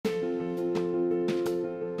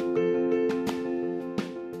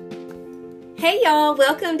Hey y'all,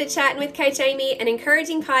 welcome to Chatting with Coach Amy, an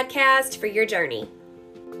encouraging podcast for your journey.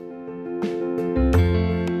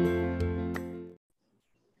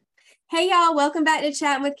 Hey y'all, welcome back to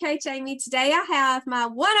Chatting with Coach Amy. Today I have my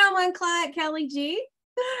one-on-one client, Kelly G,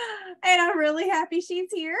 and I'm really happy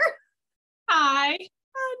she's here. Hi.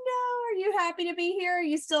 Oh no, are you happy to be here? Are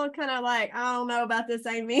you still kind of like, I don't know about this,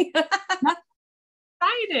 Amy?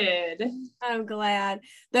 Excited. I'm glad.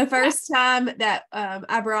 The first time that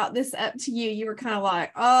I brought this up to you, you were kind of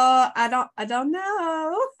like, oh, I don't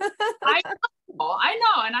know. I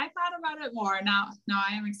know. And I thought about it more. Now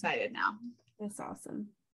I am excited now. That's awesome.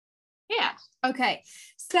 Yeah. Okay.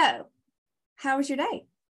 So how was your day?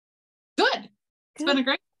 Good. It's been a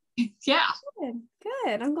great yeah.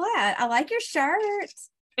 Good. I'm glad. I like your shirt.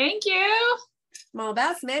 Thank you. I'm all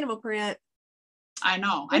about some animal print. I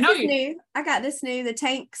know you. New. I got this new, the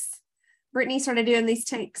tanks. Brittany started doing these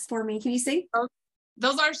tanks for me. Can you see?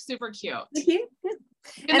 Those are super cute. Cute.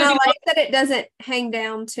 And I like that it doesn't hang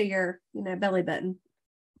down to your, belly button.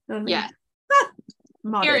 Yeah.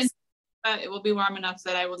 Modest. It will be warm enough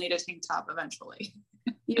that I will need a tank top eventually.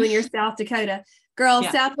 You and your South Dakota. Girl,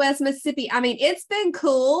 yeah. Southwest Mississippi. I mean, it's been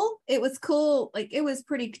cool. It was cool. Like, it was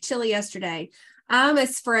pretty chilly yesterday. I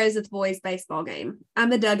almost froze at the boys' baseball game. I'm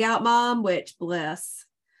the dugout mom, which, bless,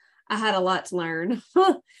 I had a lot to learn.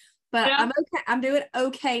 But yeah. I'm okay. I'm doing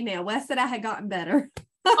okay now. Wes said I had gotten better.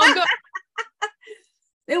 Oh, good.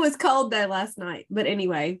 It was cold, though, last night. But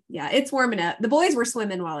anyway, yeah, it's warming up. The boys were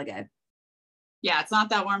swimming a while ago. Yeah, it's not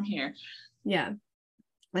that warm here. Yeah,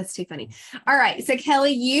 that's too funny. All right. So,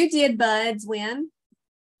 Kelly, you did buds when?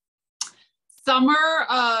 Summer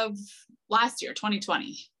of last year,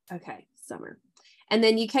 2020. Okay, summer. And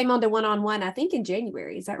then you came on to one-on-one, I think in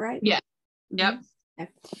January. Is that right? Yeah. Yep. Okay.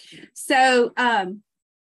 So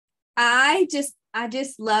I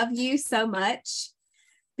just love you so much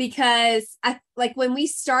because when we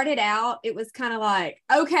started out, it was kind of like,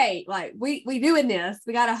 okay, like we doing this.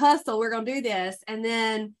 We got to hustle. We're going to do this. And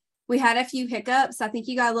then we had a few hiccups. I think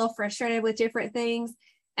you got a little frustrated with different things.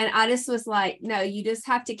 And I just was like, no, you just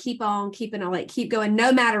have to keep on keeping on, like keep going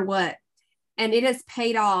no matter what. And it has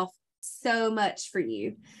paid off so much for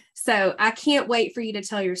you. So I can't wait for you to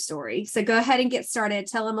tell your story. So go ahead and get started.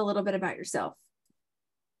 Tell them a little bit about yourself.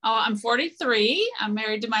 Oh, I'm 43. I'm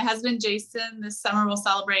married to my husband, Jason. This summer we'll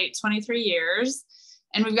celebrate 23 years.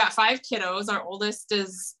 And we've got 5 kiddos. Our oldest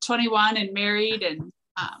is 21 and married and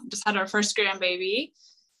just had our first grandbaby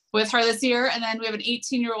with her this year. And then we have an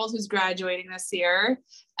 18-year-old who's graduating this year.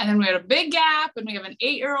 And then we had a big gap and we have an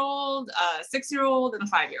 8-year-old, a 6-year-old, and a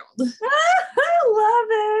 5-year-old. I love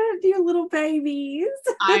it. You little babies.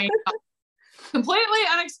 I know. Completely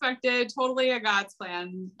unexpected, totally a God's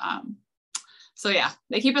plan. So yeah,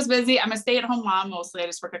 they keep us busy. I'm a stay-at-home mom mostly. I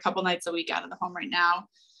just work a couple nights a week out of the home right now.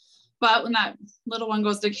 But when that little one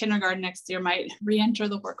goes to kindergarten next year, might re-enter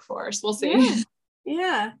the workforce. We'll see.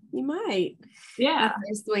 Yeah, you might. Yeah.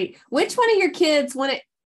 That's sweet. Which one of your kids wanted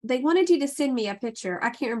you to send me a picture? I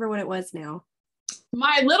can't remember what it was now.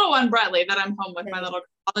 My little one, Bradley, that I'm home with my little girl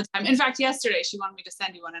all the time. In fact, yesterday she wanted me to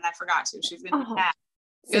send you one and I forgot to. She's going to be mad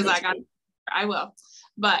because I will.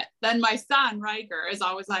 But then my son, Riker, is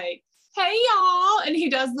always like, hey y'all. And he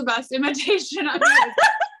does the best imitation of me.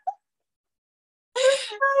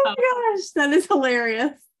 Oh my gosh, that is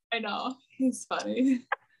hilarious. I know. He's funny.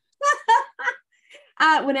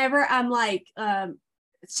 Whenever I'm like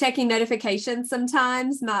checking notifications,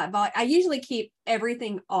 sometimes I usually keep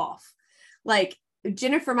everything off. Like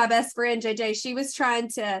Jennifer, my best friend, JJ, she was trying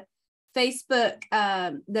to Facebook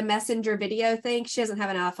the messenger video thing. She doesn't have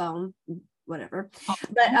an iPhone, whatever.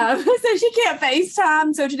 But so she can't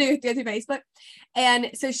FaceTime. So what to do is go through Facebook.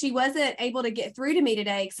 And so she wasn't able to get through to me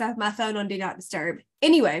today because I have my phone on Do Not Disturb.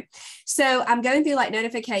 Anyway, so I'm going through like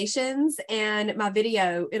notifications and my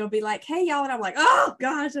video, it'll be like, hey y'all. And I'm like, oh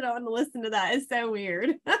gosh, I don't want to listen to that. It's so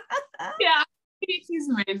weird. Yeah. He's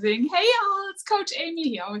amazing. Hey y'all, it's Coach Amy.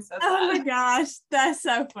 He always says that. Oh my gosh, that's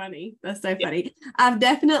so funny. That's so funny. I've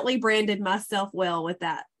definitely branded myself well with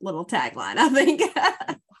that little tagline, I think.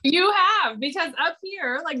 You have, because up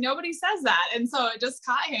here, like nobody says that. And so it just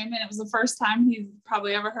caught him and it was the first time he's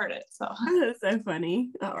probably ever heard it. So that's so funny.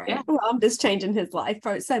 All right. Yeah. Well, I'm just changing his life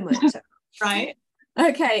for so much. Right.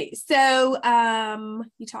 Okay. So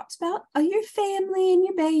you talked about your family and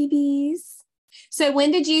your babies. So when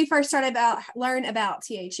did you first learn about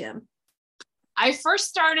THM? I first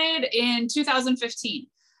started in 2015.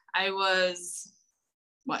 I was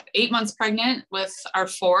 8 months pregnant with our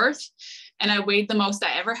 4th, and I weighed the most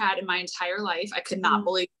I ever had in my entire life. I could not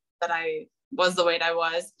believe that I was the weight I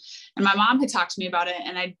was. And my mom had talked to me about it,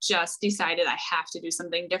 and I just decided I have to do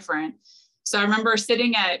something different. So I remember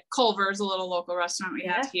sitting at Culver's, a little local restaurant we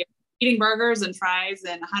have here, eating burgers and fries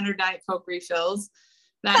and 100 Diet Coke refills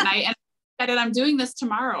that night. And I decided I'm doing this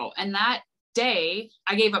tomorrow. And that day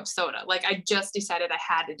I gave up soda. Like I just decided I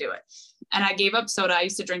had to do it. And I gave up soda. I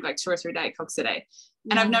used to drink like 2 or 3 Diet Cokes a day.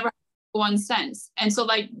 And I've never had one since. And so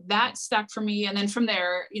like that stuck for me. And then from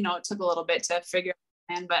there, you know, it took a little bit to figure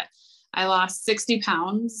out, but I lost 60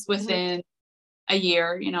 pounds within a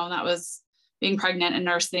year, you know, and that was being pregnant and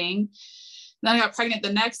nursing. Then I got pregnant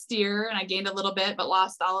the next year and I gained a little bit, but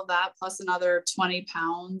lost all of that plus another 20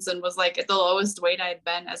 pounds and was like at the lowest weight I had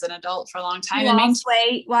been as an adult for a long time. You lost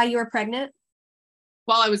weight while you were pregnant?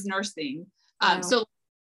 While I was nursing. Wow. So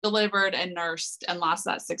delivered and nursed and lost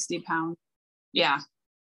that 60 pounds. Yeah.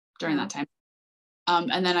 During that time.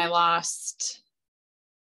 And then I lost,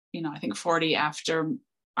 you know, I think 40 after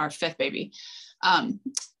our 5th baby.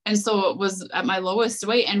 And so it was at my lowest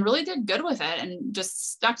weight and really did good with it and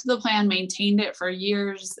just stuck to the plan, maintained it for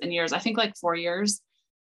years and years, I think like 4 years.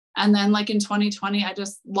 And then like in 2020, I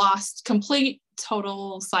just lost complete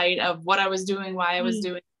total sight of what I was doing, why I was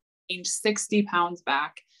doing, gained 60 pounds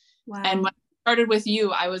back. Wow. And when I started with you,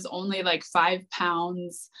 I was only like 5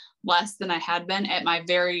 pounds less than I had been at my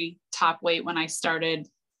very top weight when I started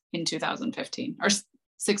in 2015 or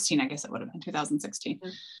 16, I guess it would have been 2016.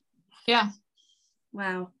 Yeah.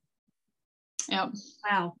 Wow. Yep.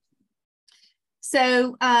 Wow.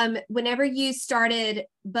 So, whenever you started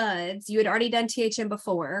Buds, you had already done THM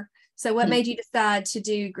before. So what made you decide to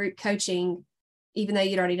do group coaching, even though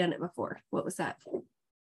you'd already done it before? What was that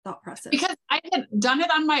thought process? Because I had done it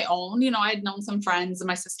on my own, you know, I had known some friends and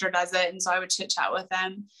my sister does it. And so I would chit chat with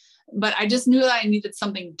them, but I just knew that I needed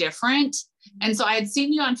something different. And so I had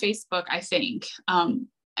seen you on Facebook, I think,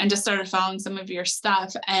 and just started following some of your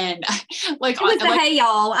stuff. And like, hey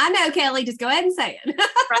y'all, I know Kelly, just go ahead and say it.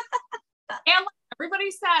 And like everybody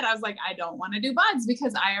said, I was like, I don't want to do Buds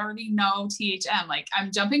because I already know THM. Like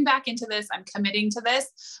I'm jumping back into this, I'm committing to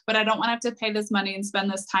this, but I don't want to have to pay this money and spend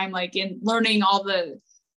this time like in learning all the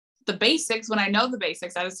basics when I know the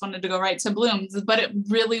basics. I just wanted to go right to Blooms, but it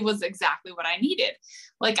really was exactly what I needed.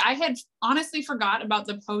 Like I had honestly forgot about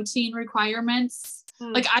the protein requirements.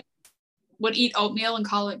 Like I would eat oatmeal and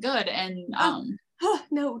call it good. And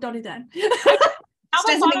no, don't do that.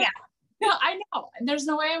 No, I know. And there's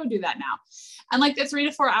no way I would do that now. And like the 3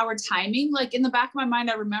 to 4 hour timing, like in the back of my mind,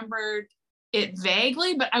 I remembered it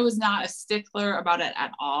vaguely, but I was not a stickler about it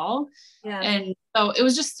at all. Yeah. And so it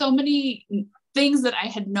was just so many things that I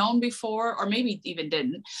had known before, or maybe even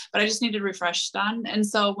didn't, but I just needed refreshed on. And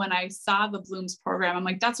so when I saw the Blooms program, I'm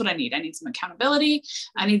like, that's what I need. I need some accountability.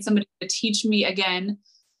 I need somebody to teach me again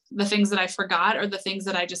the things that I forgot or the things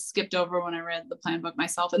that I just skipped over when I read the plan book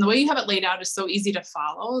myself. And the way you have it laid out is so easy to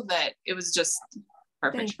follow that it was just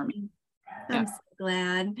perfect for me. I'm so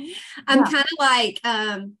glad. I'm kind of like,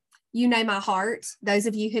 you know, my heart. Those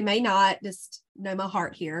of you who may not just know my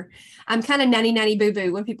heart here. I'm kind of nanny boo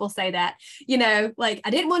boo when people say that, you know, like I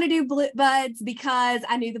didn't want to do Buds because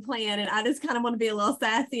I knew the plan and I just kind of want to be a little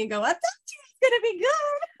sassy and go, I thought you was going to be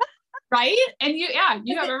good. Right. And you have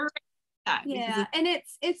every that. Yeah. And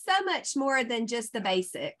it's so much more than just the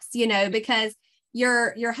basics, you know, because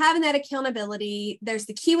you're having that accountability. There's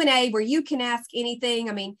the Q&A where you can ask anything.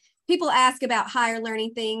 I mean, people ask about higher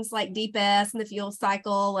learning things like Deep S and the fuel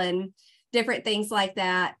cycle and different things like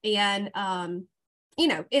that. And, you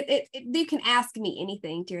know, you can ask me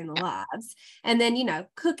anything during the lives. And then, you know,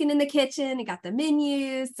 cooking in the kitchen, you got the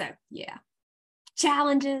menus. So yeah,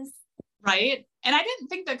 challenges. Right. And I didn't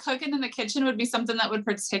think that cooking in the kitchen would be something that would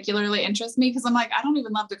particularly interest me because I'm like, I don't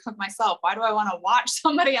even love to cook myself. Why do I want to watch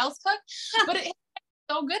somebody else cook? But it's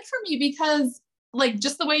so good for me because like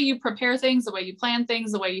just the way you prepare things, the way you plan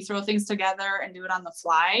things, the way you throw things together and do it on the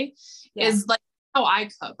fly is like how I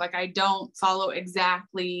cook. Like I don't follow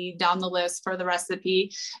exactly down the list for the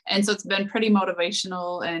recipe. And so it's been pretty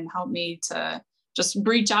motivational and helped me to just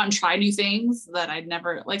reach out and try new things that I'd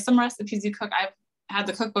never, like some recipes you cook, I've had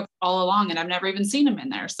the cookbook all along and I've never even seen them in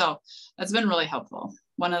there. So that's been really helpful.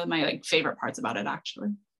 One of my like favorite parts about it,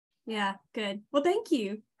 actually. Yeah. Good. Well, thank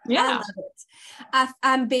you. Yeah. I love it.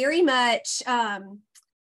 I'm very much,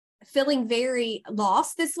 feeling very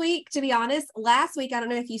lost this week, to be honest. Last week, I don't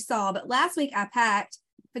know if you saw, but last week I packed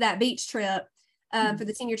for that beach trip, for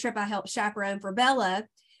the senior trip I helped chaperone for Bella.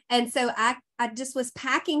 And so I just was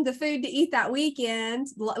packing the food to eat that weekend.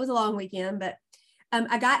 It was a long weekend, but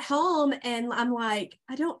I got home and I'm like,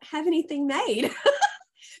 I don't have anything made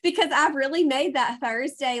because I've really made that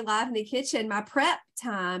Thursday live in the kitchen my prep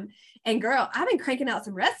time. And girl, I've been cranking out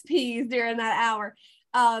some recipes during that hour.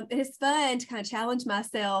 It's fun to kind of challenge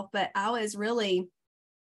myself, but I was really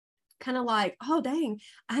kind of like, oh, dang,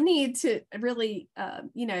 I need to really,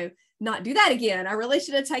 not do that again. I really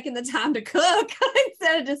should have taken the time to cook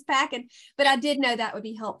instead of just packing. But I did know that would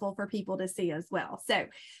be helpful for people to see as well. So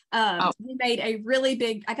we made a really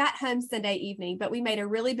big, I got home Sunday evening, but we made a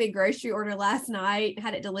really big grocery order last night,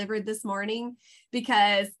 had it delivered this morning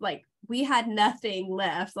because like we had nothing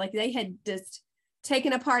left. Like they had just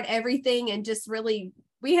taken apart everything and just really,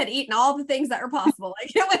 we had eaten all the things that were possible.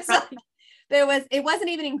 Like it was like, it wasn't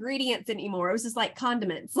even ingredients anymore. It was just like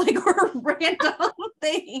condiments, like or random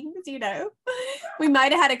things, we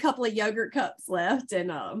might've had a couple of yogurt cups left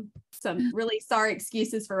and some really sorry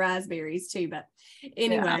excuses for raspberries too. But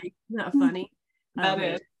anyway, not funny. That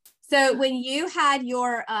is. So when you had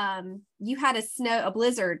your, you had a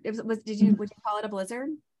blizzard, would you call it a blizzard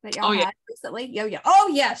that y'all had recently? Oh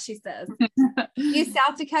yeah, she says. You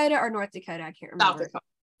South Dakota or North Dakota? I can't remember.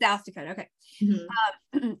 South Dakota. Okay.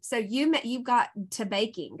 Mm-hmm. So you got to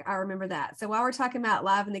baking. I remember that. So while we're talking about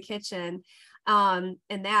live in the kitchen, and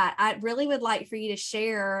that, I really would like for you to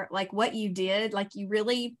share like what you did. Like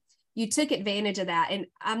you took advantage of that. And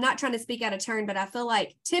I'm not trying to speak out of turn, but I feel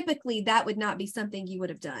like typically that would not be something you would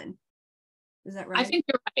have done. Is that right? I think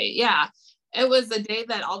you're right. Yeah. It was a day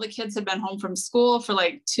that all the kids had been home from school for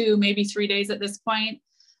like 2, maybe 3 days at this point.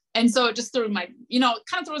 And so it just threw kind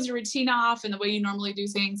of throws your routine off and the way you normally do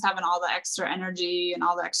things, having all the extra energy and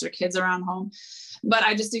all the extra kids around home. But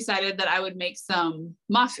I just decided that I would make some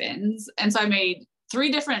muffins. And so I made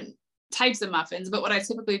 3 different types of muffins. But what I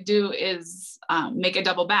typically do is make a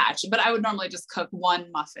double batch. But I would normally just cook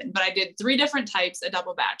 1 muffin. But I did 3 different types, a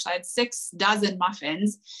double batch. I had 6 dozen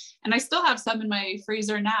muffins. And I still have some in my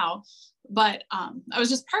freezer now. But it was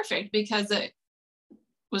just perfect because it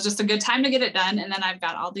was just a good time to get it done. And then I've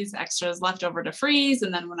got all these extras left over to freeze.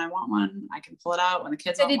 And then when I want one, I can pull it out when the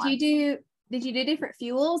kids want one. Did you do different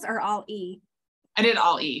fuels or all E? I did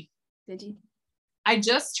all E. Did you? I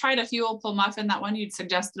just tried a fuel pull muffin, that one you'd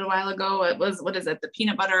suggested a while ago. It was, what is it? The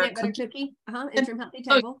peanut butter cookie. And from Healthy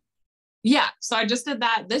Table. Yeah. So I just did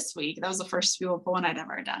that this week. That was the first fuel pull one I'd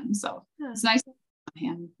ever done. So it's nice on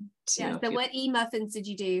hand too. Yeah. So what E muffins did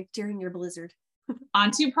you do during your blizzard?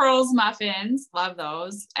 Auntie Pearl's muffins, love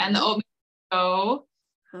those, and the oatmeal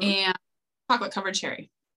and chocolate covered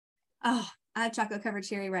cherry. Oh, I have chocolate covered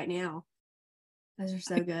cherry right now. Those are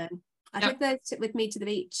so good. I took those with me to the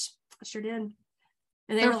beach. I sure did.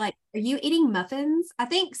 And they were like, "Are you eating muffins?" I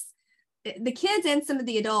think the kids and some of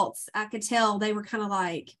the adults, I could tell they were kind of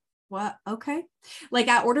like, "What? Okay." Like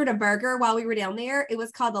I ordered a burger while we were down there. It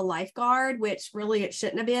was called the Lifeguard, which really it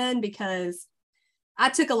shouldn't have been because I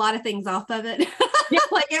took a lot of things off of it.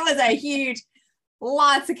 Like it was a huge,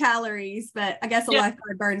 lots of calories, but I guess a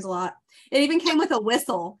Lifeguard burns a lot. It even came with a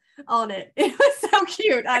whistle on it. It was so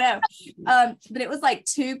cute. I know. But it was like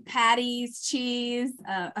 2 patties, cheese,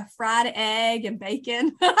 a fried egg and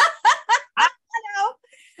bacon. I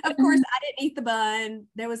know. Of course, I didn't eat the bun.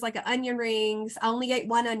 There was like an onion rings. I only ate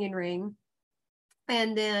 1 onion ring.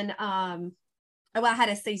 And then, I had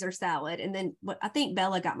a Caesar salad, and then I think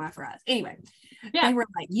Bella got my fries. Anyway, they were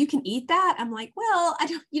like, "You can eat that?" I'm like, "Well,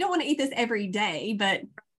 you don't want to eat this every day, but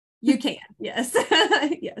you can." Yes.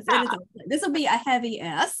 Yes. This will be a heavy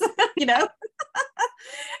S,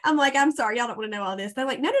 I'm like, "I'm sorry, y'all don't want to know all this." They're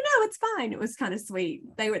like, no, it's fine. It was kind of sweet.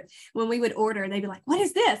 When we would order, they'd be like, "What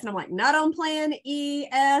is this?" And I'm like, "Not on plan,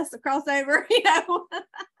 ES, a crossover,"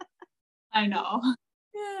 I know.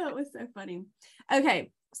 Yeah, it was so funny.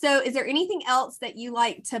 Okay. So is there anything else that you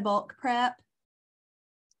like to bulk prep?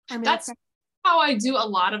 That's how I do a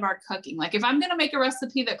lot of our cooking. Like if I'm going to make a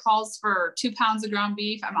recipe that calls for 2 pounds of ground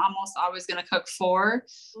beef, I'm almost always going to cook 4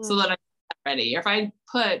 so that I'm ready. Or if I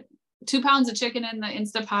put 2 pounds of chicken in the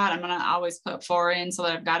Instapot, I'm going to always put 4 in so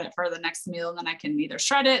that I've got it for the next meal. And then I can either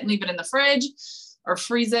shred it and leave it in the fridge or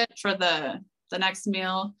freeze it for the next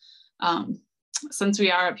meal. Since we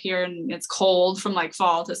are up here and it's cold from like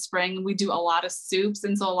fall to spring, we do a lot of soups.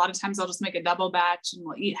 And so a lot of times I'll just make a double batch and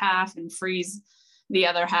we'll eat half and freeze the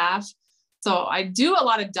other half. So I do a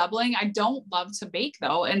lot of doubling. I don't love to bake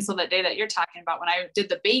though. And so that day that you're talking about when I did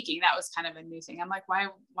the baking, that was kind of a new thing. I'm like, why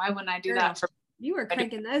wouldn't I do that? You were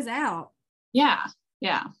cranking those out. Yeah.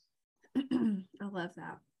 Yeah. I love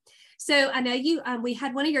that. So I know you, we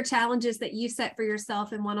had one of your challenges that you set for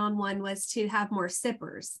yourself in one-on-one was to have more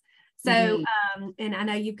sippers. So, and I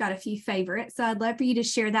know you've got a few favorites, so I'd love for you to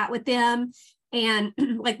share that with them and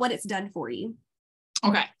like what it's done for you.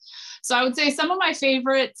 Okay. So I would say some of my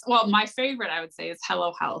favorites, well, my favorite I would say is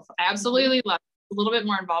Hello Health. I absolutely love it. A little bit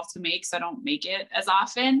more involved to make, so I don't make it as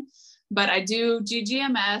often, but I do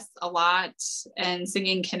GGMS a lot and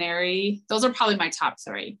Singing Canary. Those are probably my top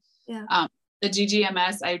 3. Yeah. The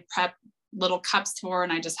GGMS, I prep little cups for,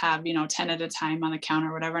 and I just have, 10 at a time on the counter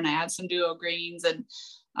or whatever. And I add some duo greens. And,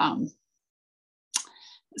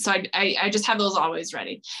 so I just have those always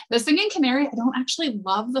ready. The singing canary, I don't actually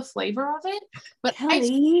love the flavor of it, but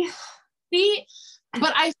Kelly.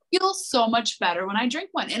 but I feel so much better when I drink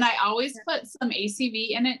one. And I always put some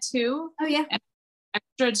ACV in it too. Oh yeah. And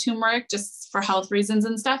extra turmeric just for health reasons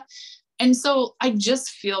and stuff. And so I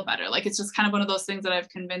just feel better. Like, it's just kind of one of those things that I've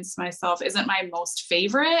convinced myself isn't my most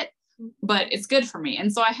favorite, but it's good for me.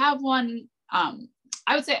 And so I have one,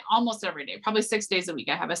 I would say almost every day, probably 6 days a week.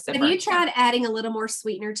 I have a sipper. Have you tried adding a little more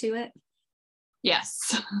sweetener to it?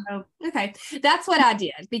 Yes. Oh, okay. That's what I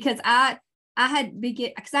did, because I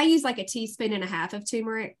because I use like a teaspoon and a half of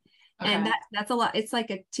turmeric. Okay. And that's a lot. It's like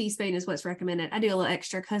a teaspoon is what's recommended. I do a little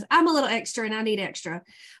extra because I'm a little extra and I need extra.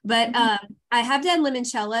 But I have done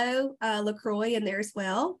limoncello LaCroix in there as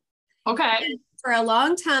well. Okay. And for a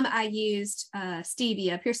long time, I used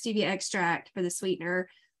stevia, pure stevia extract for the sweetener,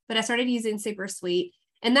 but I started using super sweet,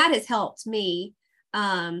 and that has helped me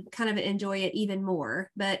kind of enjoy it even more.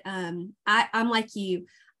 But I'm like you.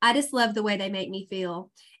 I just love the way they make me feel.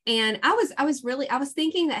 And I was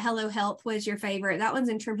thinking that Hello Health was your favorite. That one's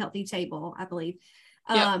in Trim Healthy Table, I believe.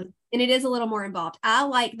 Yep. And it is a little more involved. I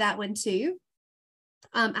like that one too.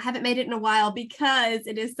 I haven't made it in a while because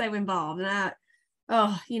it is so involved. And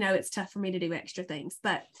it's tough for me to do extra things,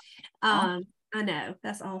 but I know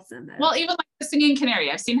that's awesome though. Well, even like the singing canary,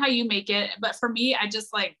 I've seen how you make it, but for me, I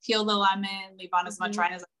just like peel the lemon, leave on as much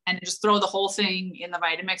rind as I can, and just throw the whole thing in the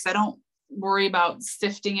Vitamix. I don't worry about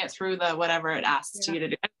sifting it through the whatever it asks you to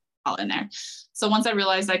do. All in there. So once I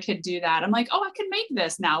realized I could do that, I'm like, oh, I can make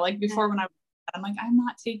this now. Like before, when I'm like, I'm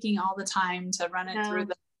not taking all the time to run it through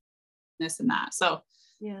this and that. So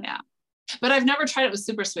yeah. But I've never tried it with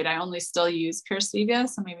super sweet. I only still use pure stevia,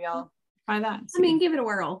 so maybe I'll try that. I mean, give it a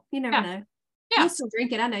whirl. You never know. Yeah. You'll still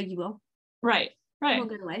drink it. I know you will. Right. It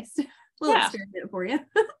won't go to waste. A little experiment for you.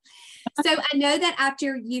 So I know that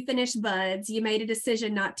after you finished Buds, you made a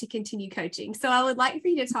decision not to continue coaching. So I would like for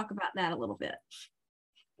you to talk about that a little bit.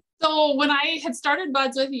 So when I had started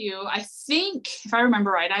Buds with you, I think, if I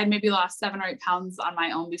remember right, I had maybe lost 7 or 8 pounds on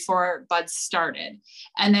my own before Buds started.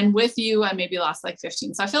 And then with you, I maybe lost like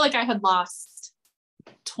 15. So I feel like I had lost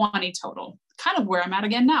 20 total, kind of where I'm at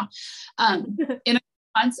again now, in a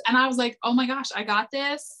month. And I was like, oh my gosh, I got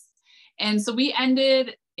this. And so we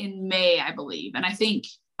ended in May, I believe. And I think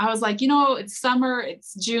I was like, it's summer,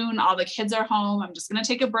 it's June, all the kids are home. I'm just going to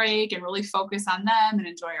take a break and really focus on them and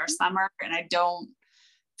enjoy our summer. And I don't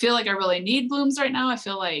feel like I really need blooms right now. I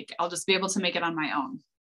feel like I'll just be able to make it on my own.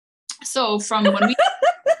 So from when we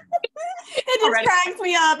it just cracks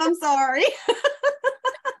me up. I'm sorry.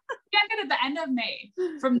 At the end of May,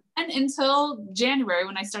 from then until January,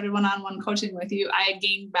 when I started one-on-one coaching with you, I had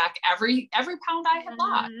gained back every pound I had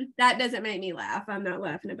lost. That doesn't make me laugh. I'm not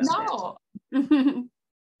laughing about it.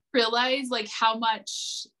 Realize like how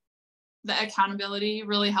much the accountability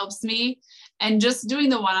really helps me, and just doing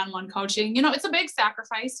the one-on-one coaching, it's a big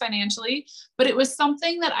sacrifice financially, but it was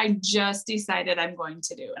something that I just decided I'm going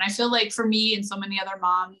to do. And I feel like for me and so many other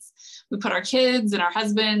moms, we put our kids and our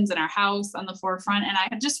husbands and our house on the forefront. And I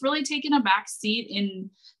had just really taken a back seat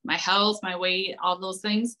in my health, my weight, all those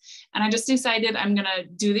things. And I just decided I'm going to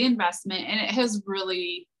do the investment. And it has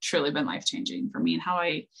really, truly been life-changing for me and how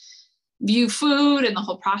I view food and the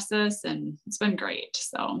whole process, and it's been great.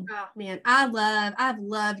 So oh man, I've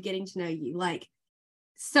loved getting to know you like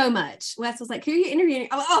so much. Wes was like, who are you interviewing?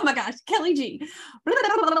 Oh my gosh, Kelly G.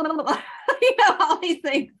 All these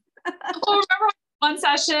things. Well, remember one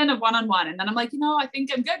session of one-on-one, and then I'm like, I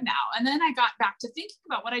think I'm good now. And then I got back to thinking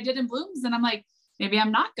about what I did in Blooms, and I'm like, maybe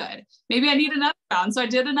I'm not good. Maybe I need another round. So I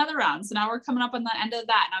did another round. So now we're coming up on the end of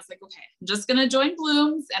that. And I was like, okay, I'm just going to join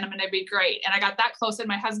Blooms and I'm going to be great. And I got that close to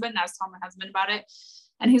my husband. And I was telling my husband about it.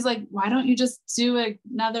 And he's like, why don't you just do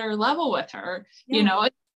another level with her? I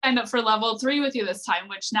signed up for level 3 with you this time,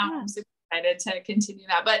 which now I'm super excited to continue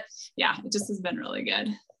that. But yeah, it just has been really good.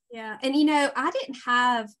 Yeah. And I didn't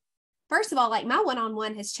have, first of all, like my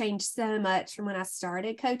one-on-one has changed so much from when I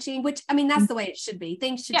started coaching, which that's the way it should be.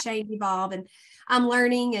 Things should change, evolve, and I'm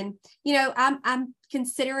learning. And, I'm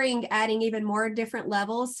considering adding even more different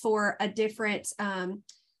levels for a different,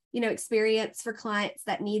 experience for clients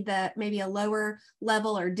that need maybe a lower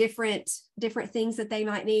level or different things that they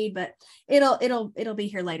might need, but it'll be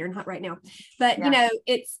here later, not right now. But,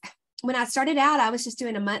 it's, when I started out, I was just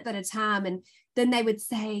doing a month at a time. And then they would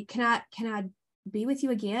say, can I be with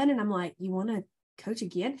you again? And I'm like, you want to coach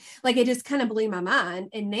again? Like, it just kind of blew my mind.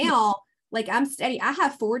 And now, like, I'm steady. I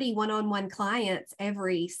have 40 one-on-one clients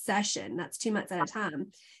every session. That's 2 months at a time.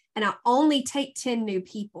 And I only take 10 new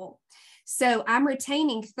people. So I'm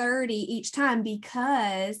retaining 30 each time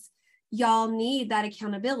because y'all need that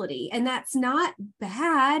accountability. And that's not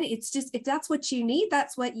bad. It's just, if that's what you need,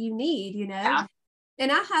 that's what you need, you know? Yeah.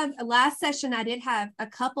 And I have last session, I did have a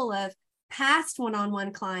couple of past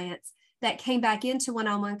one-on-one clients that came back into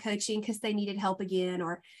one-on-one coaching because they needed help again.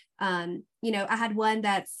 Or, you know, I had one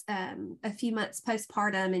that's a few months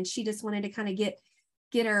postpartum, and she just wanted to kind of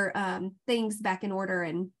get her things back in order,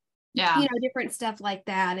 and, you know, different stuff like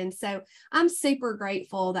that. And so I'm super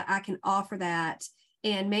grateful that I can offer that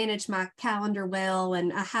and manage my calendar well.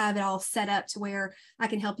 And I have it all set up to where I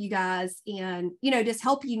can help you guys and, you know, just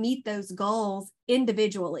help you meet those goals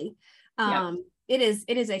individually. It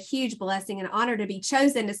is a huge blessing and honor to be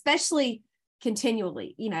chosen, especially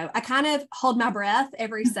continually. You know, I kind of hold my breath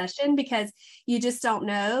every session because you just don't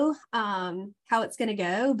know how it's going to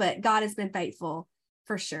go, but God has been faithful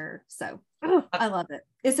for sure. So I love it.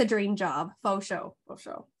 It's a dream job. For sure.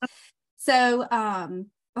 So,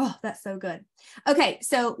 oh, that's so good. Okay.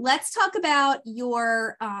 So let's talk about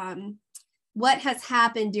your, what has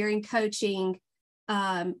happened during coaching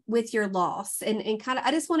with your loss, and kind of,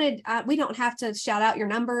 I just wanted, we don't have to shout out your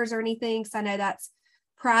numbers or anything, because I know that's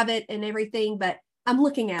private and everything, but I'm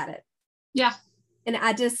looking at it. Yeah. And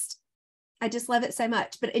I just love it so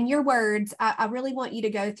much. But in your words, I really want you to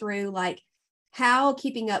go through like how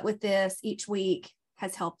keeping up with this each week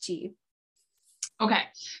has helped you. Okay.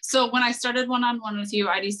 So when I started one-on-one with you,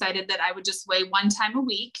 I decided that I would just weigh one time a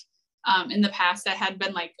week. In the past, I had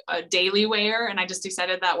been like a daily weigher, and I just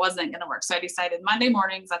decided that wasn't going to work. So I decided Monday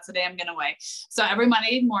mornings, that's the day I'm going to weigh. So every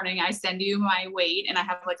Monday morning I send you my weight, and I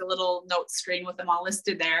have like a little note screen with them all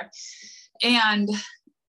listed there. And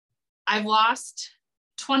I've lost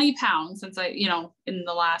 20 pounds since in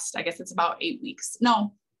the last, I guess it's about 8 weeks.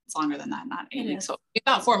 No, it's longer than that, not 8 weeks. So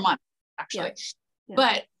about 4 months actually. Yeah.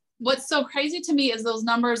 But what's so crazy to me is those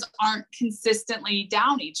numbers aren't consistently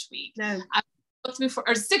down each week. No. I looked before,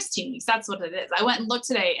 or 16 weeks, that's what it is. I went and looked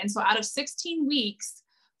today. And so out of 16 weeks,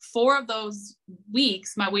 4 of those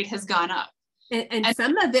weeks, my weight has gone up. And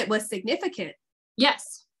some of it was significant.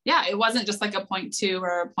 Yes. Yeah. It wasn't just like a 0.2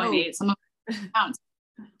 or a 0.8, some of it pounds.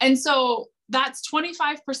 And so that's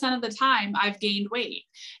 25% of the time I've gained weight.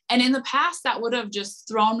 And in the past, that would have just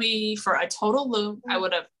thrown me for a total loop. I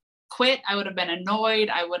would have quit. I would have been annoyed.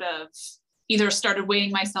 I would have either started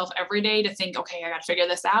weighing myself every day to think, okay, I got to figure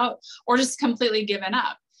this out, or just completely given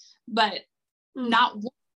up. But not once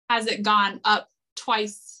has it gone up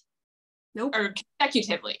twice or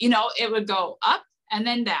consecutively. You know, it would go up and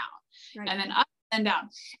then down, and then up and down.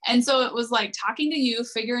 And so it was like talking to you,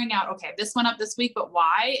 figuring out, okay, this went up this week, but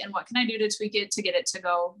why? And what can I do to tweak it to get it to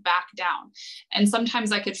go back down? And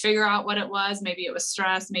sometimes I could figure out what it was. Maybe it was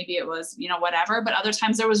stress, maybe it was, whatever. But other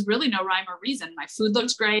times there was really no rhyme or reason. My food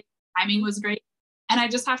looked great. Timing was great. And I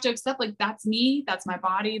just have to accept, like, that's me, that's my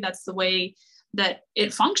body, that's the way that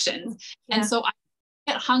it functions. Yeah. And so I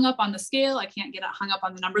get hung up on the scale. I can't get hung up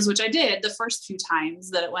on the numbers, which I did the first few times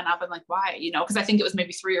that it went up. I'm like, why? Because I think it was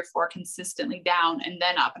maybe 3 or 4 consistently down and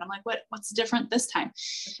then up. And I'm like, what's different this time?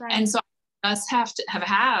 Right. And so I just have to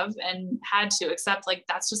have and had to accept, like,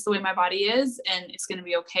 that's just the way my body is. And it's going to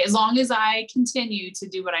be okay as long as I continue to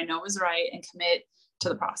do what I know is right and commit to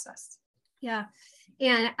the process. Yeah.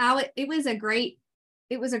 And it was a great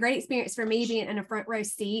experience for me being in a front row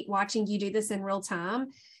seat, watching you do this in real time,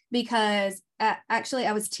 because actually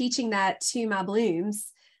I was teaching that to my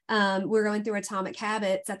blooms. We're going through Atomic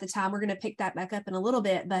Habits at the time. We're going to pick that back up in a little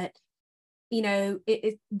bit, but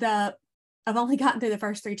I've only gotten through the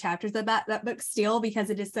first 3 chapters of that book still, because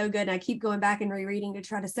it is so good. And I keep going back and rereading to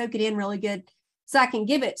try to soak it in really good so I can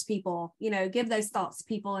give it to people, give those thoughts to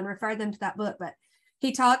people and refer them to that book. But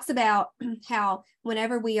he talks about how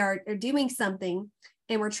whenever we are doing something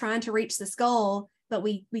and we're trying to reach this goal, but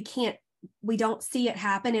we don't see it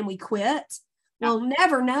happen and we quit, we'll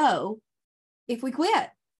never know if we quit.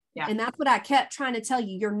 Yeah. And that's what I kept trying to tell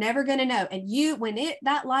you. You're never going to know. And when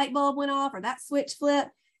that light bulb went off or that switch flipped,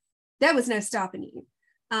 there was no stopping you.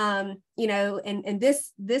 And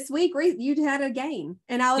this week you had a gain.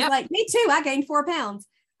 And I was like, me too. I gained 4 pounds.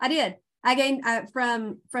 I did. I gained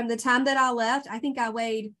from the time that I left. I think I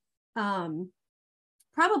weighed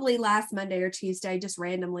probably last Monday or Tuesday, just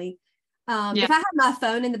randomly. If I have my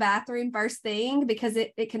phone in the bathroom first thing, because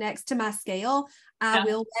it connects to my scale, I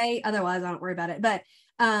will weigh. Otherwise, I don't worry about it. But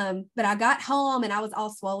I got home and I was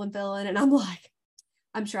all swollen feeling, and I'm like,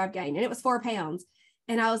 I'm sure I've gained. And it was 4 pounds.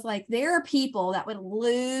 And I was like, there are people that would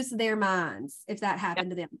lose their minds if that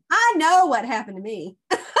happened to them. I know what happened to me.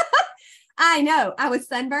 I know. I was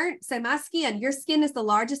sunburnt. So my skin, your skin is the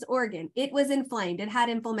largest organ. It was inflamed. It had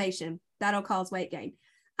inflammation. That'll cause weight gain.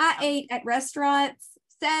 I ate at restaurants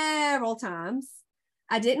several times.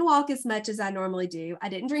 I didn't walk as much as I normally do. I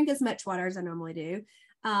didn't drink as much water as I normally do.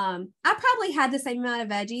 I probably had the same amount of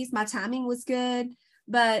veggies. My timing was good,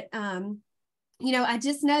 but I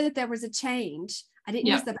just know that there was a change. I didn't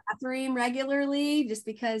use the bathroom regularly just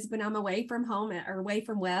because when I'm away from home or away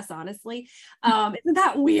from Wes, honestly, isn't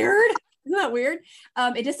that weird?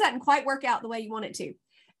 It just doesn't quite work out the way you want it to.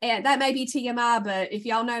 And that may be TMI, but if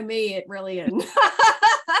y'all know me, it really isn't.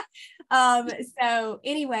 So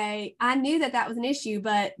anyway, I knew that was an issue,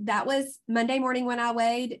 but that was Monday morning when I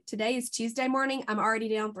weighed. Today is Tuesday morning. I'm already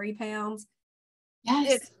down 3 pounds.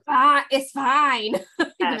 Yes. It's fine. It's fine.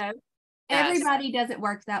 Yes. Everybody doesn't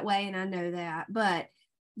work that way. And I know that, but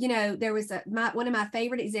there was one of my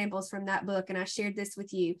favorite examples from that book. And I shared this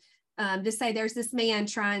with you. To say there's this man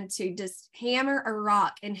trying to just hammer a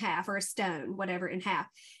rock in half or a stone, whatever, in half,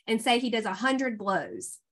 and say he does 100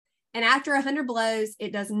 blows. And after 100 blows,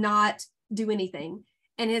 it does not do anything.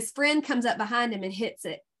 And his friend comes up behind him and hits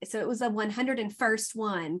it. So it was the 101st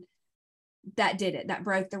one that did it, that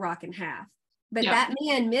broke the rock in half. But that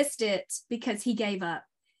man missed it because he gave up.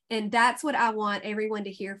 And that's what I want everyone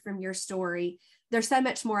to hear from your story. There's so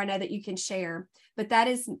much more I know that you can share, but that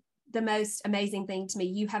is the most amazing thing to me.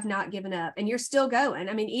 You have not given up and you're still going.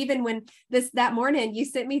 I mean, even when that morning you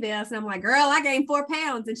sent me this and I'm like, girl, I gained 4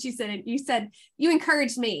 pounds. And you said, you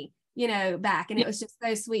encouraged me, back. And it was just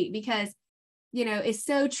so sweet because, it's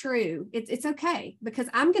so true. It's okay because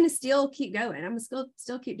I'm going to still keep going. I'm going to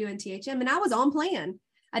still keep doing THM. And I was on plan.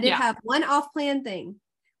 I did have one off plan thing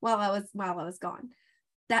while I was gone.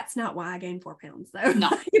 That's not why I gained 4 pounds though. No.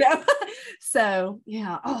 So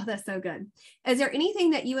yeah. Oh, that's so good. Is there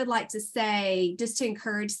anything that you would like to say just to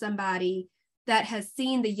encourage somebody that has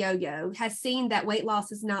seen the yo-yo, has seen that weight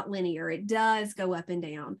loss is not linear? It does go up and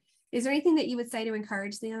down. Is there anything that you would say to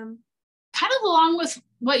encourage them? Kind of along with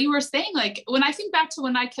what you were saying, like when I think back to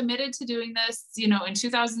when I committed to doing this, in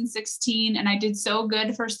 2016, and I did so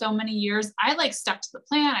good for so many years, I stuck to the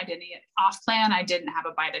plan. I didn't eat off plan. I didn't have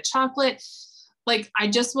a bite of chocolate. Like I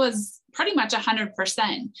just was pretty much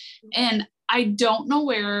 100%. And I don't know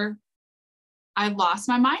where I lost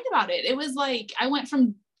my mind about it. It was like, I went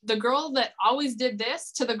from the girl that always did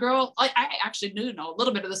this to the girl, I actually do know a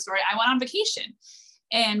little bit of the story. I went on vacation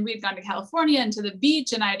and we'd gone to California and to the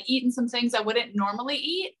beach and I had eaten some things I wouldn't normally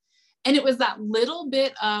eat. And it was that little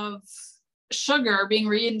bit of sugar being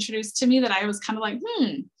reintroduced to me that I was kind of like,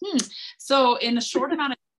 So in a short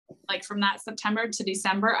amount of from that September to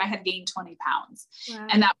December, I had gained 20 pounds. Wow.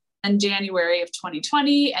 And that was in January of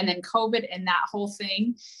 2020 and then COVID and that whole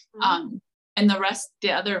thing. Mm-hmm. And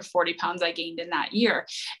the other 40 pounds I gained in that year.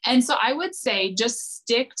 And so I would say, just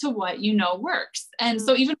stick to what works. And mm-hmm.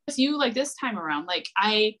 So even with you, this time around,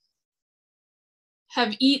 I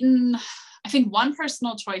have eaten, I think 1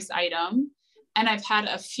 personal choice item, and I've had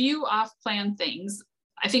a few off-plan things.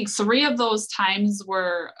 I think 3 of those times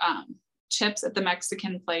were, chips at the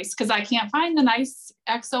Mexican place because I can't find the nice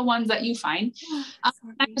XO ones that you find.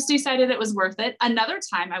 I just decided it was worth it. Another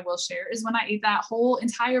time I will share is when I ate that whole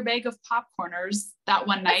entire bag of popcorners that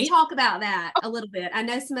one night. Let's talk about that a little bit. I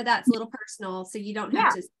know some of that's a little personal, so you don't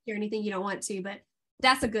have to share anything you don't want to, but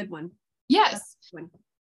that's a good one. Yes.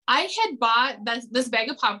 I had bought this bag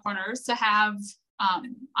of popcorners to have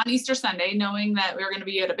on Easter Sunday, knowing that we were going to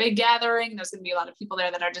be at a big gathering. There's going to be a lot of people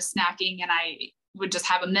there that are just snacking, and I would just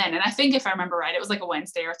have them then. And I think if I remember right, it was a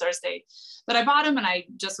Wednesday or Thursday, but I bought them and I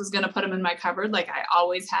just was going to put them in my cupboard like I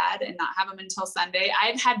always had and not have them until Sunday.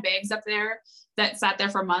 I had bags up there that sat there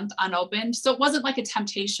for a month unopened. So it wasn't a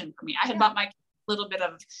temptation for me. I had bought my little bit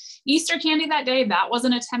of Easter candy that day. That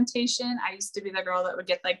wasn't a temptation. I used to be the girl that would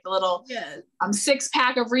get the little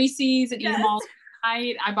 6-pack of Reese's and eat them all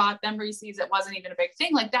night. I bought them Reese's. It wasn't even a big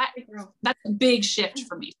thing like that. That's a big shift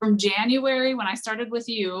for me from January when I started with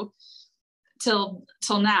you till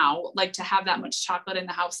now, to have that much chocolate in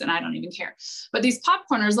the house, and I don't even care. But these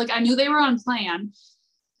popcorners, I knew they were on plan.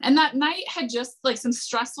 And that night had just some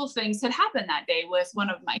stressful things had happened that day with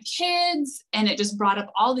one of my kids. And it just brought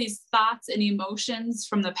up all these thoughts and emotions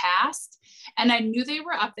from the past. And I knew they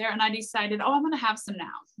were up there and I decided, I'm going to have some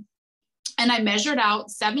now. And I measured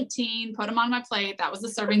out 17, put them on my plate. That was the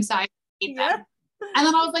serving size. And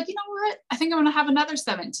then I was like, you know what? I think I'm going to have another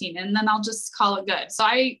 17 and then I'll just call it good. So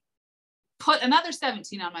I put another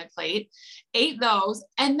 17 on my plate, ate those,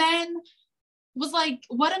 and then was like,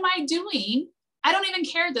 what am I doing? I don't even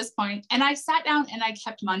care at this point. And I sat down and I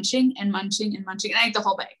kept munching and munching and munching. And I ate the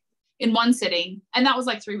whole bag in one sitting. And that was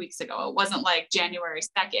 3 weeks ago. It wasn't January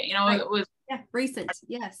 2nd, it was recent.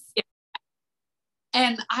 Yes. Yeah.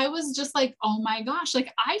 And I was just like, oh my gosh,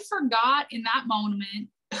 I forgot in that moment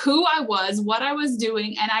who I was, what I was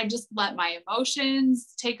doing. And I just let my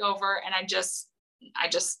emotions take over, and I just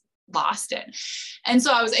lost it. And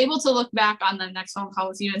so I was able to look back on the next phone call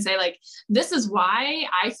with you and say, like, this is why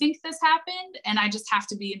I think this happened. And I just have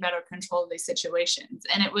to be in better control of these situations.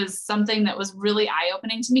 And it was something that was really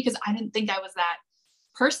eye-opening to me, because I didn't think I was that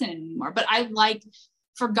person anymore, but I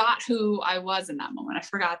forgot who I was in that moment. I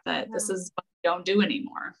forgot that this is what I don't do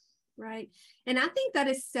anymore. Right. And I think that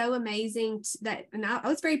is so amazing and I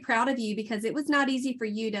was very proud of you, because it was not easy for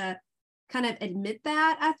you to kind of admit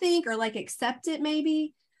that, I think, or like accept it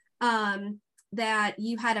maybe, that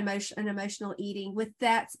you had an emotional eating with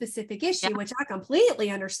that specific issue, which I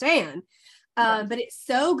completely understand. But it's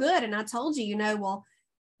so good. And I told you, well,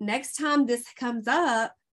 next time this comes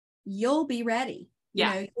up, you'll be ready.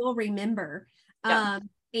 You'll remember. And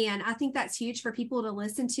I think that's huge for people to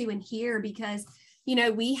listen to and hear, because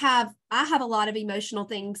I have a lot of emotional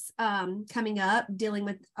things coming up, dealing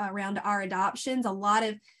with around our adoptions. A lot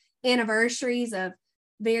of anniversaries of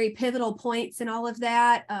very pivotal points and all of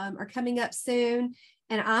that are coming up soon.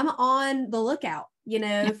 And I'm on the lookout,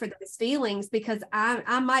 for those feelings, because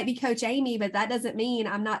I might be Coach Amy, but that doesn't mean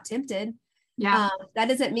I'm not tempted. That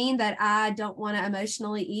doesn't mean that I don't want to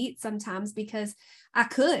emotionally eat sometimes, because I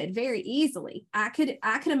could very easily. I could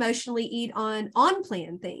emotionally eat on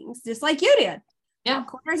plan things, just like you did. Yeah.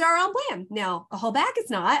 Corners are on plan. Now, a whole bag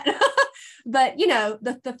is not, but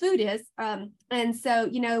the food is. And so,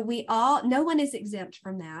 no one is exempt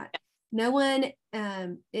from that. No one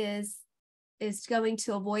is going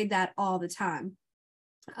to avoid that all the time.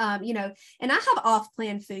 And I have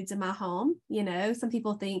off-plan foods in my home. Some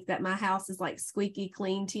people think that my house is like squeaky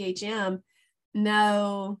clean THM.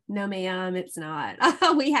 No, ma'am, it's not.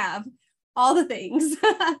 We have all the things,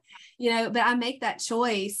 but I make that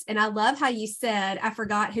choice. And I love how you said, I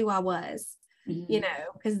forgot who I was,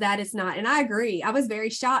 because that is not, and I agree. I was very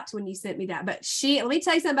shocked when you sent me that, but let me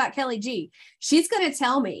tell you something about Kelly G. She's going to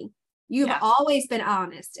tell me, you've always been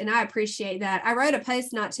honest. And I appreciate that. I wrote a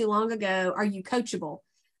post not too long ago. Are you coachable?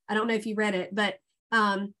 I don't know if you read it, but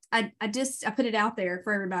I put it out there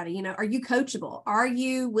for everybody. Are you coachable? Are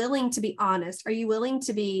you willing to be honest? Are you willing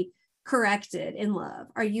to be corrected in love?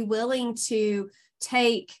 Are you willing to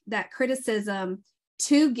take that criticism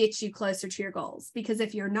to get you closer to your goals? Because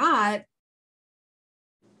if you're not,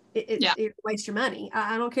 it wastes your money.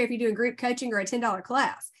 I don't care if you're doing group coaching or a $10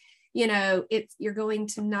 class. You're going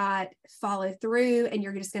to not follow through, and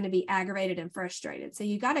you're just going to be aggravated and frustrated. So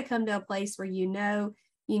you got to come to a place where you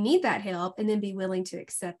need that help, and then be willing to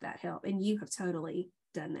accept that help. And you have totally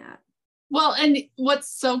done that. Well, and what's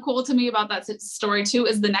so cool to me about that story too,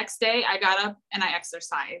 is the next day I got up and I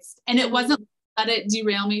exercised, and it wasn't let it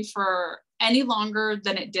derail me for any longer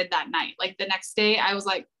than it did that night. Like the next day I was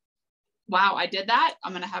like, wow, I did that.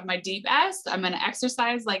 I'm going to have my deep S. I'm going to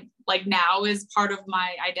exercise. Like now is part of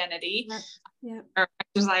my identity. Or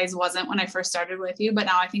exercise wasn't when I first started with you, but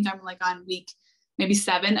now I think I'm like on week maybe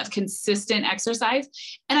 7 of consistent exercise.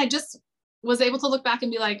 And I just was able to look back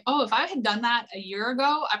and be like, oh, if I had done that a year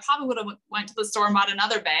ago, I probably would have went to the store and bought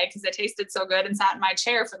another bag, because it tasted so good, and sat in my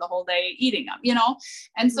chair for the whole day eating them,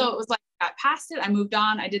 And so it was like, I got past it. I moved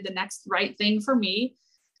on. I did the next right thing for me,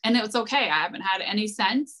 and it was okay. I haven't had any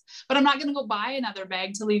sense, but I'm not going to go buy another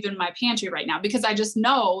bag to leave in my pantry right now, because I just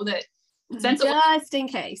know that just in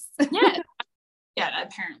case. Yeah,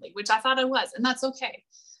 apparently, which I thought I was, and that's okay.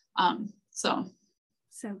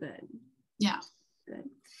 So good. Yeah. Good.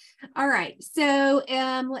 All right. So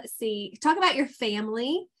let's see. Talk about your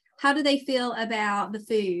family. How do they feel about the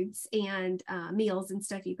foods and meals and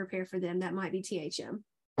stuff you prepare for them that might be THM?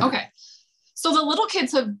 Okay. So the little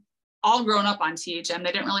kids have all grown up on THM.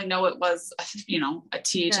 They didn't really know it was, a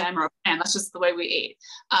THM or a plan. That's just the way we ate.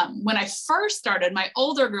 When I first started, my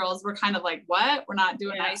older girls were kind of like, what? We're not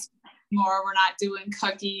doing ice cream anymore. We're not doing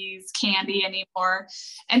cookies, candy anymore.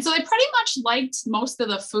 And so they pretty much liked most of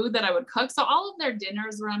the food that I would cook. So all of their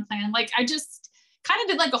dinners were on plan. Like I just kind of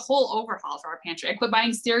did like a whole overhaul for our pantry. I quit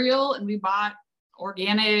buying cereal, and we bought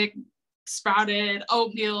organic sprouted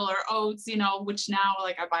oatmeal or oats, which now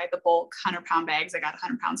like I buy the bulk 100-pound bags. I got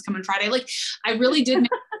 100 pounds coming Friday. Like I really did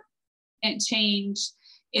make a change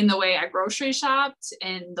in the way I grocery shopped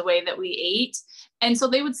and the way that we ate. And so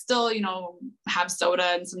they would still, have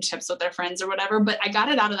soda and some chips with their friends or whatever, but I got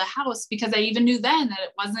it out of the house, because I even knew then that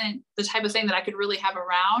it wasn't the type of thing that I could really have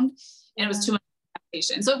around, and it was too much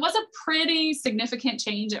temptation. So it was a pretty significant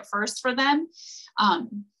change at first for them.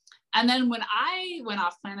 And then when I went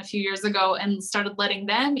off plan a few years ago and started letting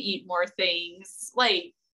them eat more things,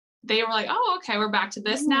 like they were like, oh, okay, we're back to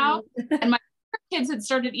this now. And my kids had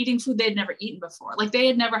started eating food they'd never eaten before. Like they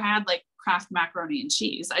had never had like Kraft macaroni and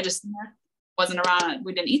cheese. I just wasn't around.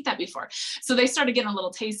 We didn't eat that before. So they started getting a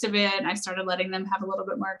little taste of it. And I started letting them have a little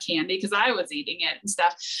bit more candy because I was eating it and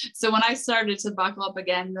stuff. So when I started to buckle up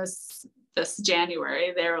again this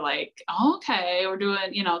January, they were like, oh, okay, we're doing,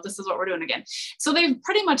 this is what we're doing again. So they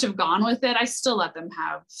pretty much have gone with it. I still let them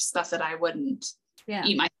have stuff that I wouldn't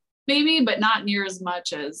eat my baby, but not near as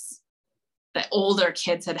much as the older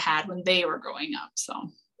kids had when they were growing up. So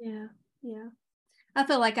yeah. I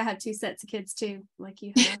feel like I have two sets of kids too, like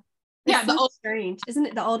you have. Yeah, so strange, isn't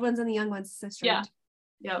it? The old ones and the young ones. So strange.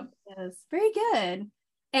 Yeah. Yes, very good.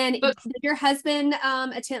 And did your husband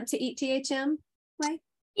attempt to eat THM? Like,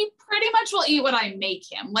 he pretty much will eat what I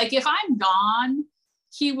make him. Like if I'm gone,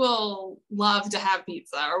 he will love to have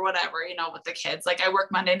pizza or whatever, with the kids. Like I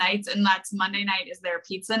work Monday nights, and that's Monday night is their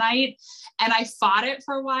pizza night. And I fought it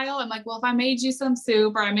for a while. I'm like, well, if I made you some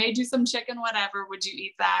soup or I made you some chicken, whatever, would you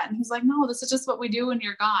eat that? And he's like, no, this is just what we do when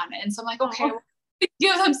you're gone. And so I'm like, okay, well,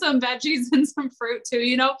 give them some veggies and some fruit too,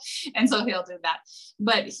 and so he'll do that.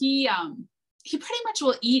 But he pretty much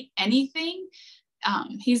will eat anything.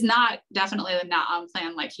 He's definitely not on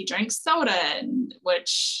plan. Like he drinks soda, and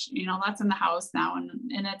which, that's in the house now,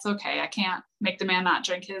 and it's okay. I can't make the man not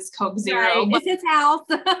drink his Coke Zero. Right. It's his house.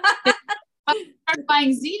 I started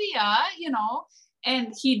buying Zevia,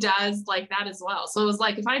 and he does like that as well. So it was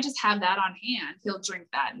like, if I just have that on hand, he'll drink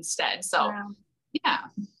that instead. So yeah.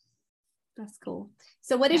 That's cool.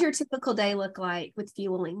 So what does your typical day look like with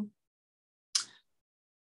fueling?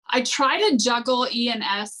 I try to juggle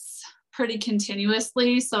E&S pretty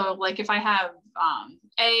continuously. So like if I have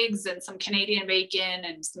eggs and some Canadian bacon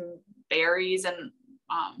and some berries and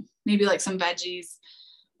maybe like some veggies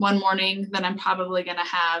one morning, then I'm probably going to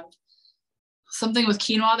have something with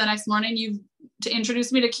quinoa the next morning. You to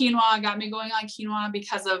introduce me to quinoa, got me going on quinoa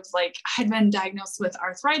because of like, I had been diagnosed with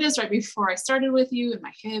arthritis right before I started with you in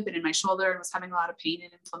my hip and in my shoulder, and was having a lot of pain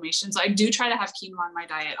and inflammation. So I do try to have quinoa in my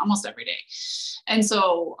diet almost every day. And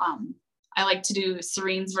so I like to do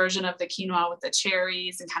Serene's version of the quinoa with the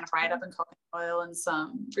cherries and kind of fry it up in coconut oil and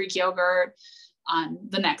some Greek yogurt on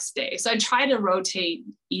the next day. So I try to rotate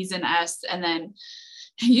E's and S. And then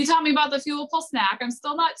you taught me about the fuelful snack. I'm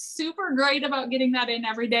still not super great about getting that in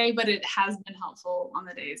every day, but it has been helpful on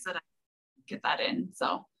the days that I get that in.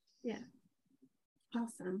 So yeah.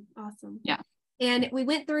 Awesome. Yeah. And we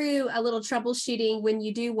went through a little troubleshooting when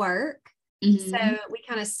you do work. Mm-hmm. So we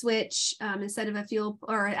kind of switch, instead of a fuel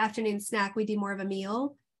or an afternoon snack, we do more of a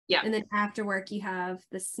meal. Yeah. And then after work, you have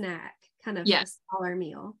the snack, kind of a smaller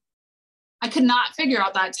meal. I could not figure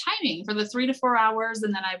out that timing for the 3 to 4 hours.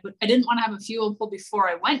 And then I didn't want to have a fuel pull before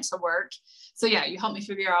I went to work. So yeah, you helped me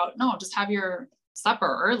figure out, no, just have your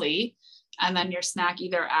supper early and then your snack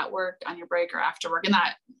either at work, on your break, or after work. And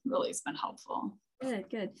that really has been helpful.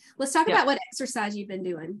 Good. Let's talk about what exercise you've been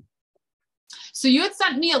doing. So you had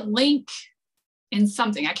sent me a link in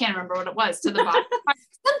something, I can't remember what it was, to the body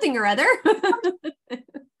something or other.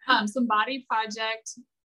 Some body project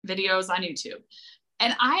videos on YouTube.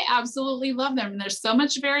 And I absolutely love them. There's so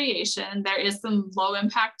much variation. There is some low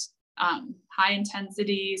impact, high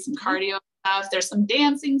intensity, some cardio stuff. There's some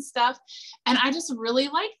dancing stuff. And I just really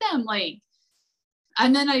like them.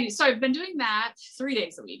 And then I've been doing that 3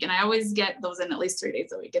 days a week, and I always get those in at least 3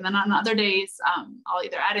 days a week. And then on other days, I'll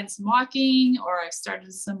either add in some walking, or I've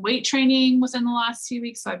started some weight training within the last few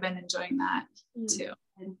weeks. So I've been enjoying that too.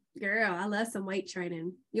 Girl, I love some weight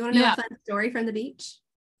training. You want to know a fun story from the beach?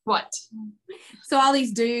 What? So all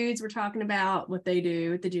these dudes were talking about what they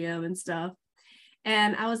do at the gym and stuff.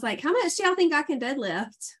 And I was like, how much do y'all think I can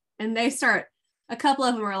deadlift? And a couple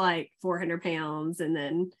of them were like 400 pounds and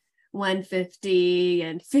then 150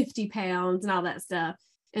 and 50 pounds and all that stuff.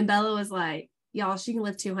 And Bella was like, y'all, she can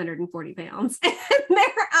lift 240 pounds. And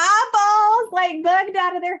their eyeballs like bugged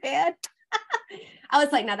out of their head. I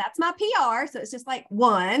was like, now that's my PR. So it's just like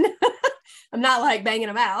one. I'm not like banging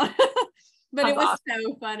them out. But it was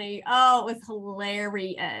so funny. Oh, it was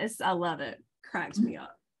hilarious. I love it. Cracked me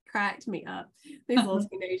up. These little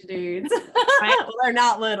teenage dudes. Well, they're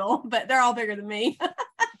not little, but they're all bigger than me.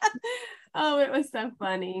 Oh, it was so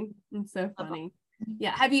funny. It's so funny.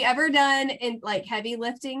 Yeah. Have you ever done heavy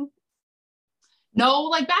lifting? No,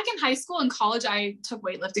 like back in high school and college, I took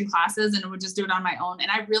weightlifting classes and would just do it on my own.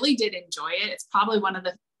 And I really did enjoy it. It's probably one of the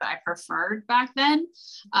things that I preferred back then.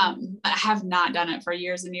 I have not done it for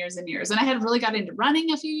years and years and years. And I had really got into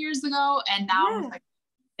running a few years ago. And now with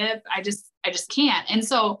hip, I just can't. And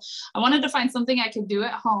so I wanted to find something I could do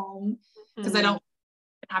at home because I don't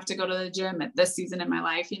have to go to the gym at this season in my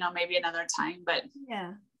life, maybe another time, but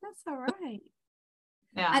yeah, that's all right.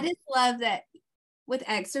 Yeah. I just love that with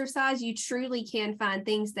exercise, you truly can find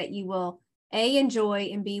things that you will A,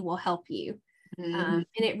 enjoy, and B, will help you. And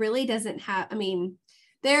it really doesn't have, I mean,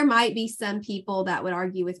 there might be some people that would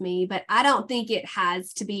argue with me, but I don't think it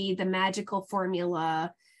has to be the magical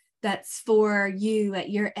formula that's for you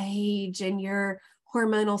at your age and your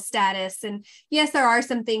hormonal status. And yes, there are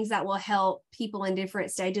some things that will help people in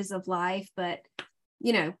different stages of life, but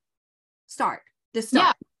you know, start.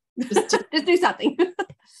 Yeah. Just do something.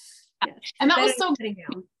 Yeah. And that was so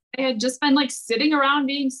I had just been like sitting around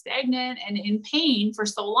being stagnant and in pain for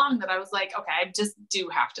so long that I was like, okay, I just do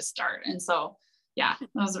have to start. And so, yeah,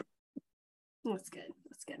 that's good.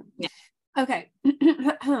 That's good. Yeah. Okay.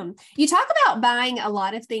 You talk about buying a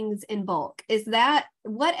lot of things in bulk.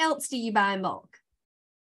 What else do you buy in bulk?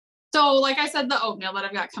 So like I said, the oatmeal that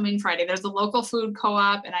I've got coming Friday, there's a local food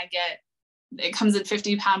co-op and it comes in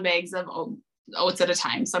 50-pound bags of oats at a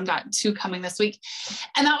time. So I've got 2 coming this week.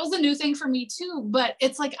 And that was a new thing for me too. But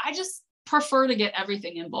it's like, I just prefer to get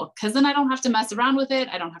everything in bulk because then I don't have to mess around with it.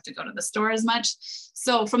 I don't have to go to the store as much.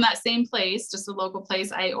 So from that same place, just a local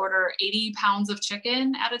place, I order 80 pounds of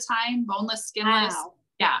chicken at a time, boneless, skinless. Wow.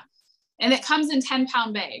 Yeah. And it comes in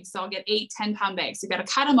 10-pound bags. So I'll get 8 10-pound bags. You got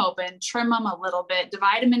to cut them open, trim them a little bit,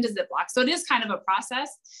 divide them into Ziploc. So it is kind of a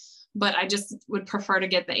process, but I just would prefer to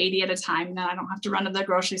get the 80 at a time. And then I don't have to run to the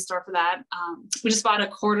grocery store for that. We just bought a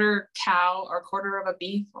quarter cow or quarter of a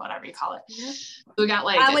beef, whatever you call it. Yeah. So we got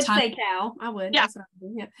like, I would say cow. I would. Yeah. That's what I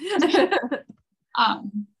would, yeah.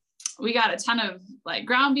 We got a ton of like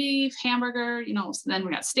ground beef, hamburger, so then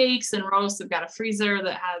we got steaks and roasts. We've got a freezer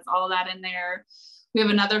that has all that in there. We have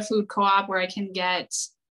another food co-op where I can get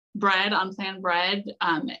bread, unplanned bread.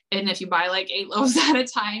 And if you buy like 8 loaves at a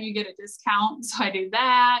time, you get a discount. So I do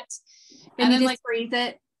that. And then like freeze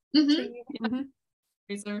it.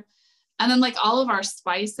 Freezer. And then like all of our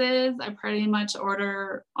spices, I pretty much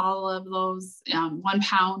order all of those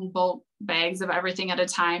 1-pound bulk bags of everything at a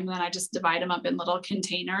time. Then I just divide them up in little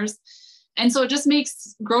containers. And so it just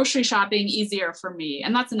makes grocery shopping easier for me.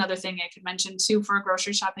 And that's another thing I could mention too for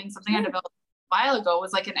grocery shopping. Something I developed while ago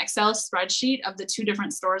was like an Excel spreadsheet of the 2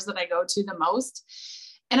 different stores that I go to the most.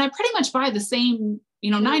 And I pretty much buy the same,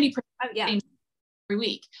 90% every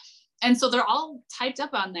week. And so they're all typed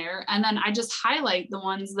up on there. And then I just highlight the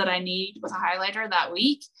ones that I need with a highlighter that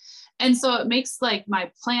week. And so it makes like my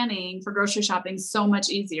planning for grocery shopping so much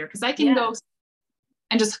easier because I can go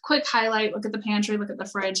and just quick highlight, look at the pantry, look at the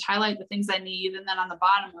fridge, highlight the things I need. And then on the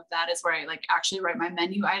bottom of that is where I like actually write my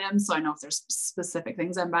menu items. So I know if there's specific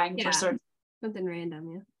things I'm buying for certain. Something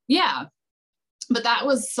random. Yeah. But that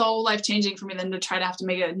was so life-changing for me then to try to have to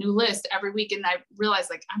make a new list every week. And I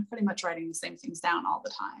realized like, I'm pretty much writing the same things down all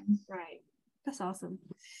the time. Right. That's awesome.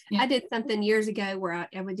 Yeah. I did something years ago where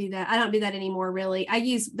I would do that. I don't do that anymore, really. I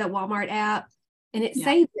use the Walmart app and it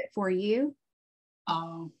saves it for you.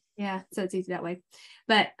 Oh, yeah. So it's easy that way.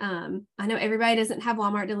 But I know everybody doesn't have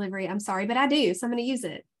Walmart delivery. I'm sorry, but I do. So I'm going to use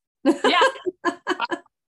it. Yeah.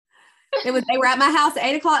 They were at my house at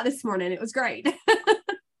 8:00 this morning. It was great.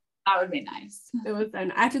 That would be nice. It was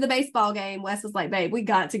after the baseball game. Wes was like, "Babe, we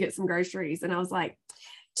got to get some groceries," and I was like,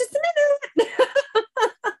 "Just a minute."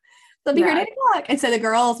 They'll be here at 8:00. And so the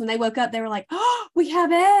girls, when they woke up, they were like, "Oh, we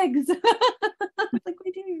have eggs!" Like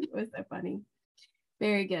we do. It was so funny.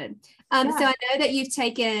 Very good. So I know that you've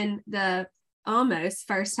taken the almost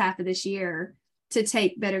first half of this year to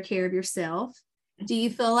take better care of yourself. Do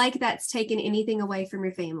you feel like that's taken anything away from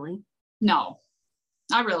your family? No,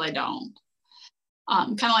 I really don't.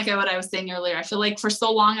 Kind of like what I was saying earlier. I feel like for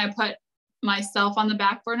so long I put myself on the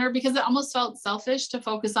back burner because it almost felt selfish to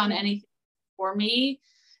focus on anything for me.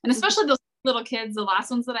 And especially those little kids, the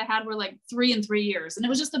last ones that I had were like 3 and 3 years. And it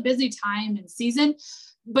was just a busy time and season.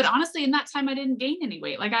 But honestly, in that time, I didn't gain any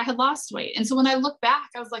weight. Like I had lost weight. And so when I look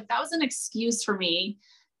back, I was like, that was an excuse for me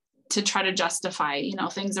to try to justify,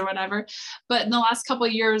 things or whatever. But in the last couple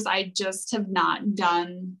of years, I just have not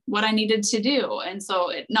done what I needed to do. And so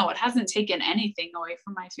it hasn't taken anything away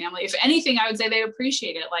from my family. If anything, I would say they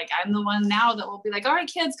appreciate it. Like I'm the one now that will be like, all right,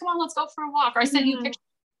 kids, come on, let's go for a walk. Or I sent you pictures.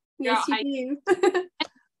 Yes, you do.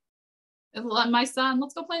 My son,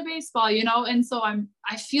 let's go play baseball, And so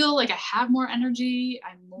I feel like I have more energy.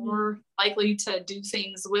 I'm more likely to do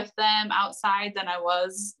things with them outside than I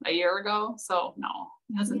was a year ago. So no,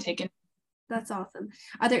 it hasn't taken. That's awesome.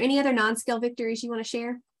 Are there any other non-scale victories you want to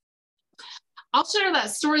share? I'll share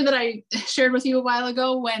that story that I shared with you a while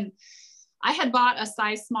ago when I had bought a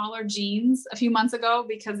size smaller jeans a few months ago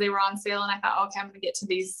because they were on sale. And I thought, okay, I'm going to get to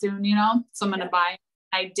these soon, so I'm going to buy.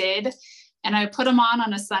 I did. And I put them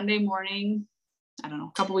on a Sunday morning, I don't know,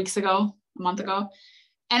 a couple weeks ago, a month ago.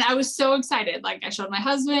 And I was so excited. Like I showed my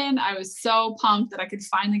husband, I was so pumped that I could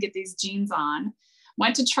finally get these jeans on.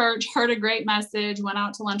 went to church, heard a great message, went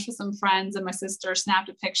out to lunch with some friends, and my sister snapped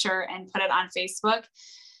a picture and put it on Facebook.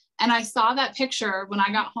 And I saw that picture when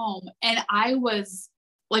I got home, and I was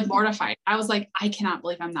like mortified. I was like, I cannot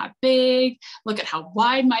believe I'm that big. Look at how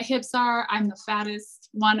wide my hips are. I'm the fattest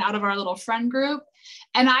one out of our little friend group.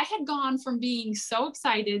 And I had gone from being so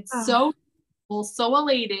excited, so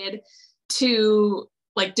elated, to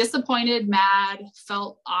like disappointed, mad,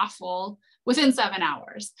 felt awful within 7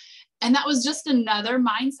 hours. And that was just another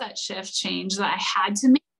mindset shift change that I had to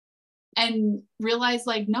make, and realize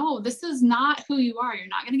like, no, this is not who you are. You're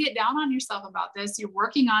not going to get down on yourself about this. You're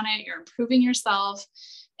working on it. You're improving yourself.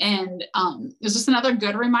 And it was just another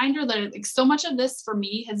good reminder that like so much of this for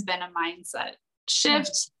me has been a mindset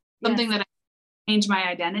shift, something that I changed my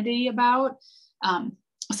identity about.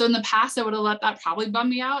 So in the past, I would have let that probably bum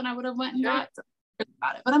me out, and I would have went and got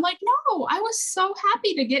about it. But I'm like, no, I was so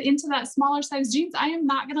happy to get into that smaller size jeans. I am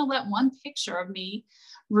not going to let one picture of me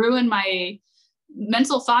ruin my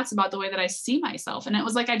mental thoughts about the way that I see myself. And it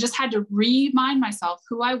was like, I just had to remind myself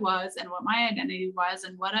who I was and what my identity was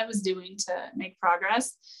and what I was doing to make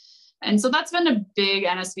progress. And so that's been a big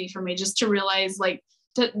NSV for me, just to realize like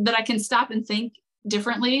that I can stop and think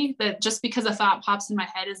differently, that just because a thought pops in my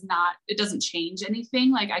head it doesn't change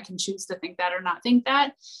anything. Like I can choose to think that or not think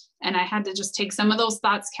that. And I had to just take some of those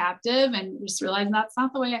thoughts captive and just realize that's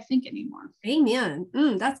not the way I think anymore. Amen.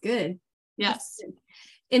 That's good. Yes. That's good.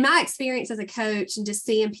 In my experience as a coach and just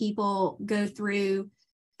seeing people go through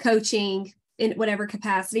coaching in whatever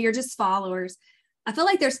capacity or just followers, I feel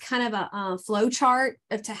like there's kind of a flow chart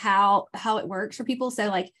of to how it works for people. So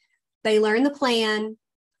like they learn the plan,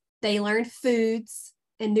 they learn foods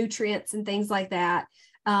and nutrients and things like that.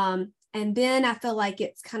 And then I feel like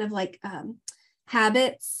it's kind of like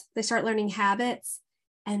habits. They start learning habits,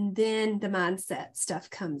 and then the mindset stuff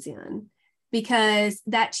comes in, because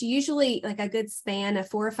that's usually like a good span of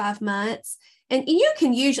 4 or 5 months. And you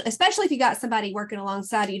can usually, especially if you got somebody working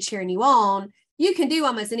alongside you, cheering you on, you can do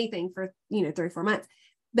almost anything for, 3 or 4 months.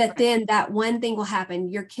 But then that one thing will happen.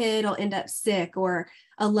 Your kid will end up sick, or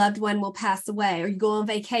a loved one will pass away, or you go on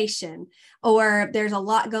vacation, or there's a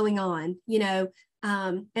lot going on,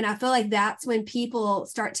 and I feel like that's when people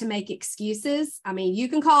start to make excuses. I mean, you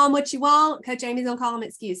can call them what you want. Coach Amy's gonna call them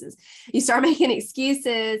excuses. You start making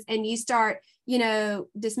excuses, and you start,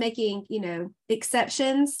 just making,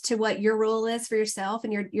 exceptions to what your rule is for yourself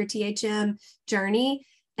and your THM journey.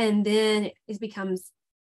 And then it becomes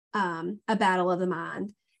a battle of the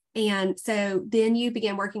mind. And so then you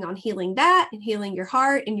begin working on healing that, and healing your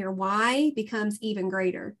heart, and your why becomes even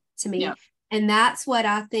greater to me. Yeah. And that's what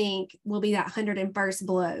I think will be that 101st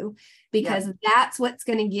blow, because that's what's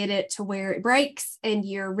going to get it to where it breaks and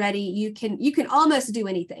you're ready. You can almost do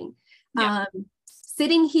anything. Yeah.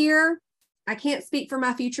 Sitting here, I can't speak for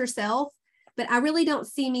my future self, but I really don't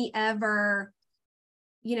see me ever,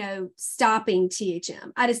 stopping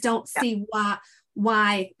THM. I just don't see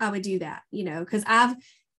why I would do that, because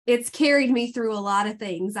it's carried me through a lot of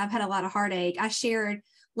things. I've had a lot of heartache. I shared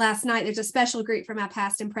last night, there's a special group for my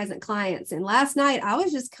past and present clients. And last night I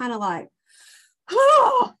was just kind of like,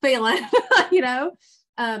 feeling,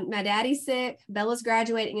 my daddy's sick. Bella's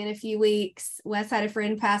graduating in a few weeks. Wes had a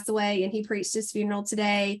friend pass away, and he preached his funeral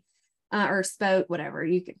today, or spoke, whatever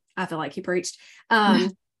I feel like he preached. I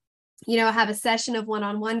have a session of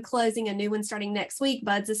one-on-one closing, a new one starting next week.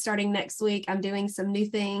 Buds is starting next week. I'm doing some new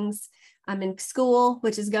things. I'm in school,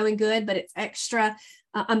 which is going good, but it's extra.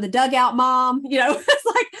 I'm the dugout mom, it's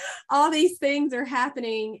like all these things are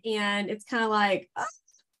happening, and it's kind of like,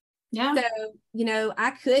 So,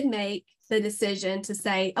 I could make the decision to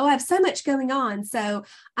say, I have so much going on, so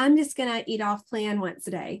I'm just going to eat off plan once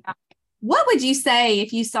a day. What would you say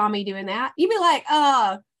if you saw me doing that? You'd be like,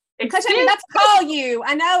 Coach, I'm about to call you.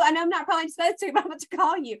 I know I'm not probably supposed to, but I'm about to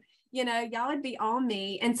call you. Y'all would be on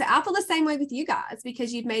me. And so I feel the same way with you guys,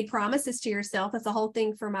 because you've made promises to yourself. That's the whole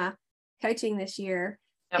thing for my coaching this year,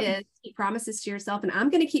 is keep promises to yourself. And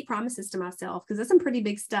I'm going to keep promises to myself, because there's some pretty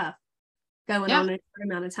big stuff going on in a short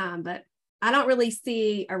amount of time. But I don't really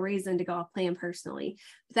see a reason to go off plan personally.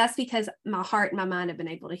 But that's because my heart and my mind have been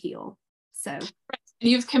able to heal. So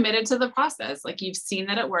you've committed to the process. Like, you've seen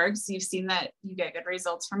that it works. You've seen that you get good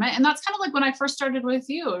results from it. And that's kind of like when I first started with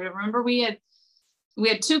you. Remember, we had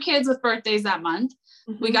 2 kids with birthdays that month.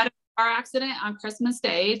 Mm-hmm. We got in a car accident on Christmas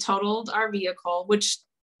Day, totaled our vehicle, which,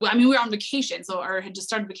 we were on vacation, or had just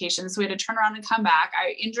started vacation. So we had to turn around and come back.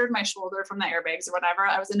 I injured my shoulder from the airbags or whatever.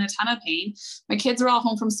 I was in a ton of pain. My kids were all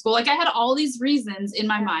home from school. Like, I had all these reasons in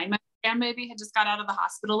my mind. My grandbaby had just got out of the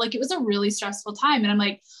hospital. Like, it was a really stressful time. And I'm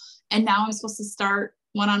like, and now I'm supposed to start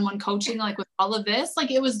one-on-one coaching, like with all of this. Like,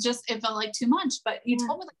 it felt like too much. But you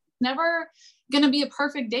told me, like, going to be a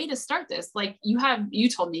perfect day to start this. Like you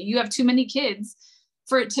told me you have too many kids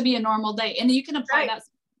for it to be a normal day. And you can apply that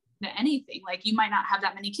to anything. Like you might not have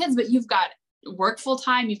that many kids, but you've got work full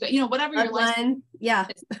time, you've got, whatever your life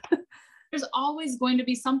is, there's always going to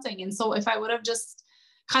be something. And so if I would have just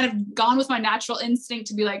kind of gone with my natural instinct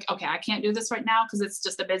to be like, okay, I can't do this right now because it's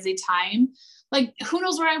just a busy time. Like, who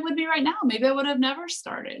knows where I would be right now? Maybe I would have never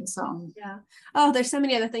started. So yeah. Oh, there's so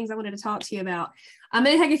many other things I wanted to talk to you about. I'm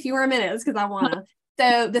going to take a few more minutes because I want to.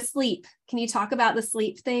 So the sleep, can you talk about the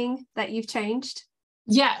sleep thing that you've changed?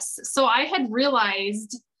 Yes. So I had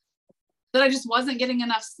realized that I just wasn't getting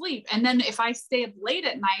enough sleep. And then if I stay up late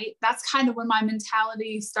at night, that's kind of when my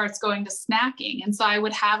mentality starts going to snacking. And so I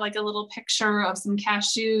would have like a little picture of some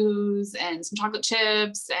cashews and some chocolate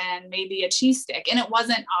chips and maybe a cheese stick. And it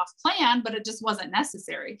wasn't off plan, but it just wasn't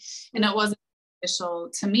necessary. And it wasn't beneficial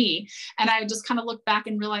to me. And I just kind of looked back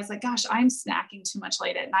and realized like, gosh, I'm snacking too much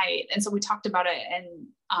late at night. And so we talked about it. And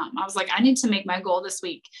I was like, I need to make my goal this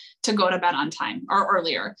week to go to bed on time or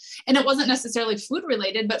earlier. And it wasn't necessarily food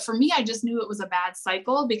related, but for me, I just knew it was a bad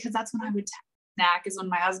cycle because that's when I would snack is when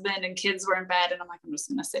my husband and kids were in bed. And I'm like, I'm just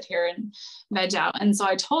going to sit here and veg out. And so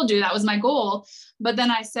I told you that was my goal. But then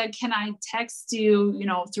I said, can I text you,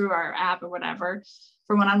 through our app or whatever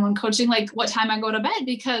for one-on-one coaching, like what time I go to bed?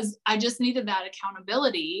 Because I just needed that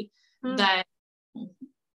accountability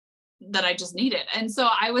that I just needed. And so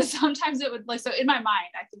I was, sometimes it would like, so in my mind,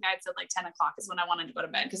 I think I had said like 10 o'clock is when I wanted to go to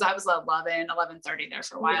bed. Cause I was 11:30 there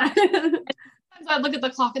for a while. Sometimes I'd look at the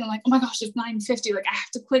clock and I'm like, oh my gosh, it's 9:50. Like I have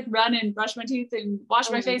to quick run and brush my teeth and wash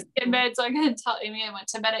my face, get in bed. So I couldn't tell Amy I went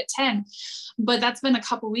to bed at 10, but that's been a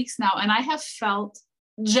couple weeks now. And I have felt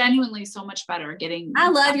genuinely so much better getting. I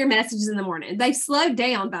love your messages in the morning. They've slowed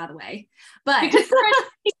down, by the way, but I didn't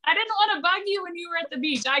want to bug you when you were at the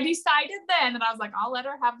beach. I decided then, and I was like, I'll let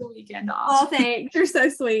her have the weekend off. Oh, thanks. You're so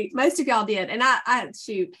sweet. Most of y'all did. And I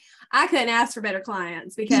couldn't ask for better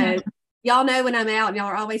clients because y'all know when I'm out and y'all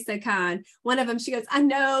are always so kind. One of them, she goes, I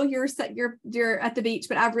know you're at the beach,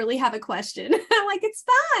 but I really have a question. I'm like, it's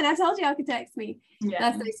fine. I told you I could text me. Yeah.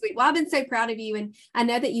 That's so sweet. Well, I've been so proud of you. And I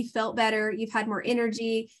know that you felt better. You've had more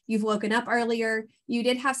energy. You've woken up earlier. You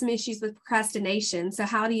did have some issues with procrastination. So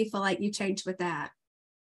how do you feel like you changed with that?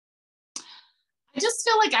 I just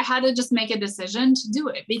feel like I had to just make a decision to do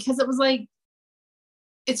it because it was like,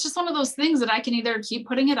 it's just one of those things that I can either keep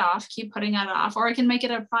putting it off, or I can make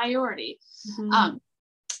it a priority. Mm-hmm.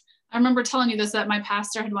 I remember telling you this, that my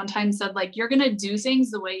pastor had one time said, like, you're going to do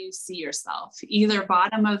things the way you see yourself, either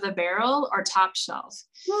bottom of the barrel or top shelf.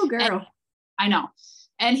 Oh, girl. And I know.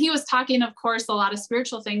 And he was talking, of course, a lot of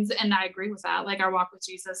spiritual things. And I agree with that. Like our walk with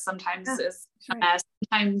Jesus sometimes is a mess,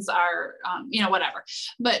 sometimes our, whatever.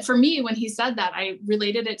 But for me, when he said that, I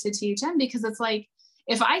related it to THM because it's like,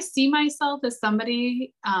 if I see myself as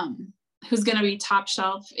somebody who's going to be top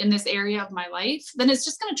shelf in this area of my life, then it's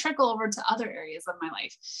just going to trickle over to other areas of my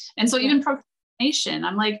life. And so even procrastination,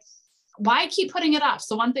 I'm like, why keep putting it off?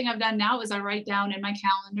 So one thing I've done now is I write down in my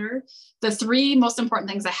calendar the 3 most important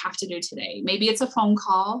things I have to do today. Maybe it's a phone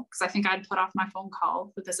call because I think I'd put off my phone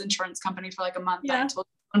call with this insurance company for like a month. Yeah. I told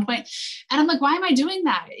you at one point. And I'm like, why am I doing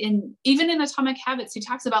that? And even in Atomic Habits, he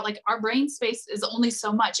talks about like our brain space is only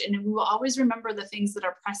so much. And we will always remember the things that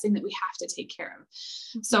are pressing that we have to take care of.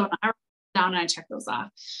 Mm-hmm. So I write down and I check those off.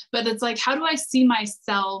 But it's like, how do I see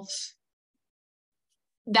myself?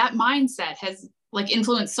 That mindset has like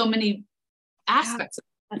influenced so many aspects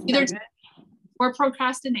of either or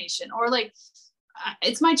procrastination or like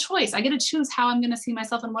it's my choice. I get to choose how I'm going to see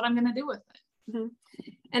myself and what I'm going to do with it. Mm-hmm.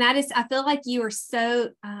 And I feel like you are so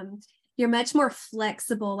you're much more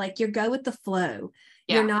flexible. Like you go with the flow.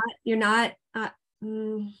 Yeah. You're not I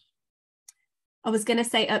was going to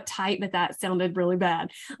say uptight, but that sounded really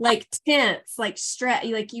bad. Like tense, like stress,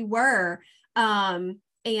 like you were. And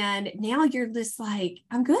now you're just like,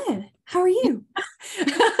 I'm good. How are you?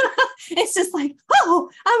 It's just like, oh,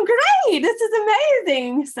 I'm great. This is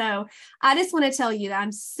amazing. So I just want to tell you that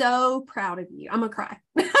I'm so proud of you. I'm gonna cry.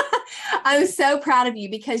 I'm so proud of you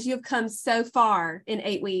because you've come so far in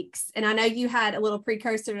 8 weeks. And I know you had a little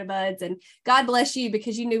precursor to buds, and God bless you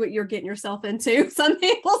because you knew what you're getting yourself into. Some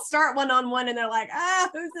people start one-on-one and they're like,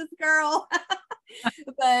 who's this girl?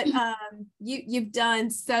 But you've done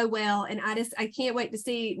so well. And I can't wait to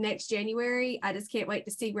see next January. I just can't wait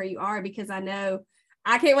to see where you are because I know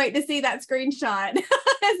I can't wait to see that screenshot.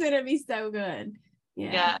 It's going to be so good.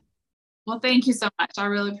 Yeah. Well, thank you so much. I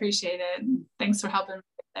really appreciate it. Thanks for helping me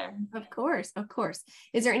get there. Of course. Of course.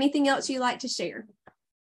 Is there anything else you'd like to share?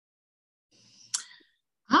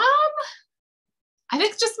 I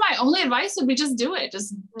think just my only advice would be just do it.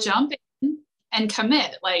 Just jump in, and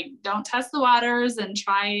commit. Like, don't test the waters and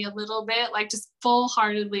try a little bit, like just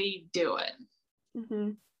full-heartedly do it.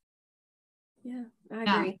 Mm-hmm. Yeah, I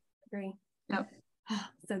Yeah. agree. Yep.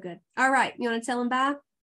 So good. All right. You want to tell them bye?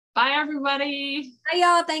 Bye, everybody. Bye,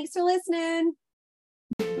 y'all. Thanks for listening.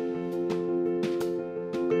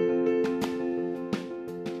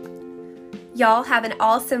 Y'all have an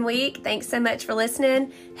awesome week. Thanks so much for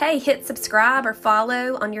listening. Hey, hit subscribe or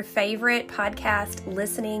follow on your favorite podcast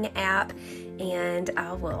listening app, and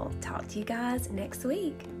I will talk to you guys next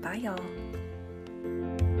week. Bye,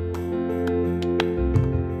 y'all.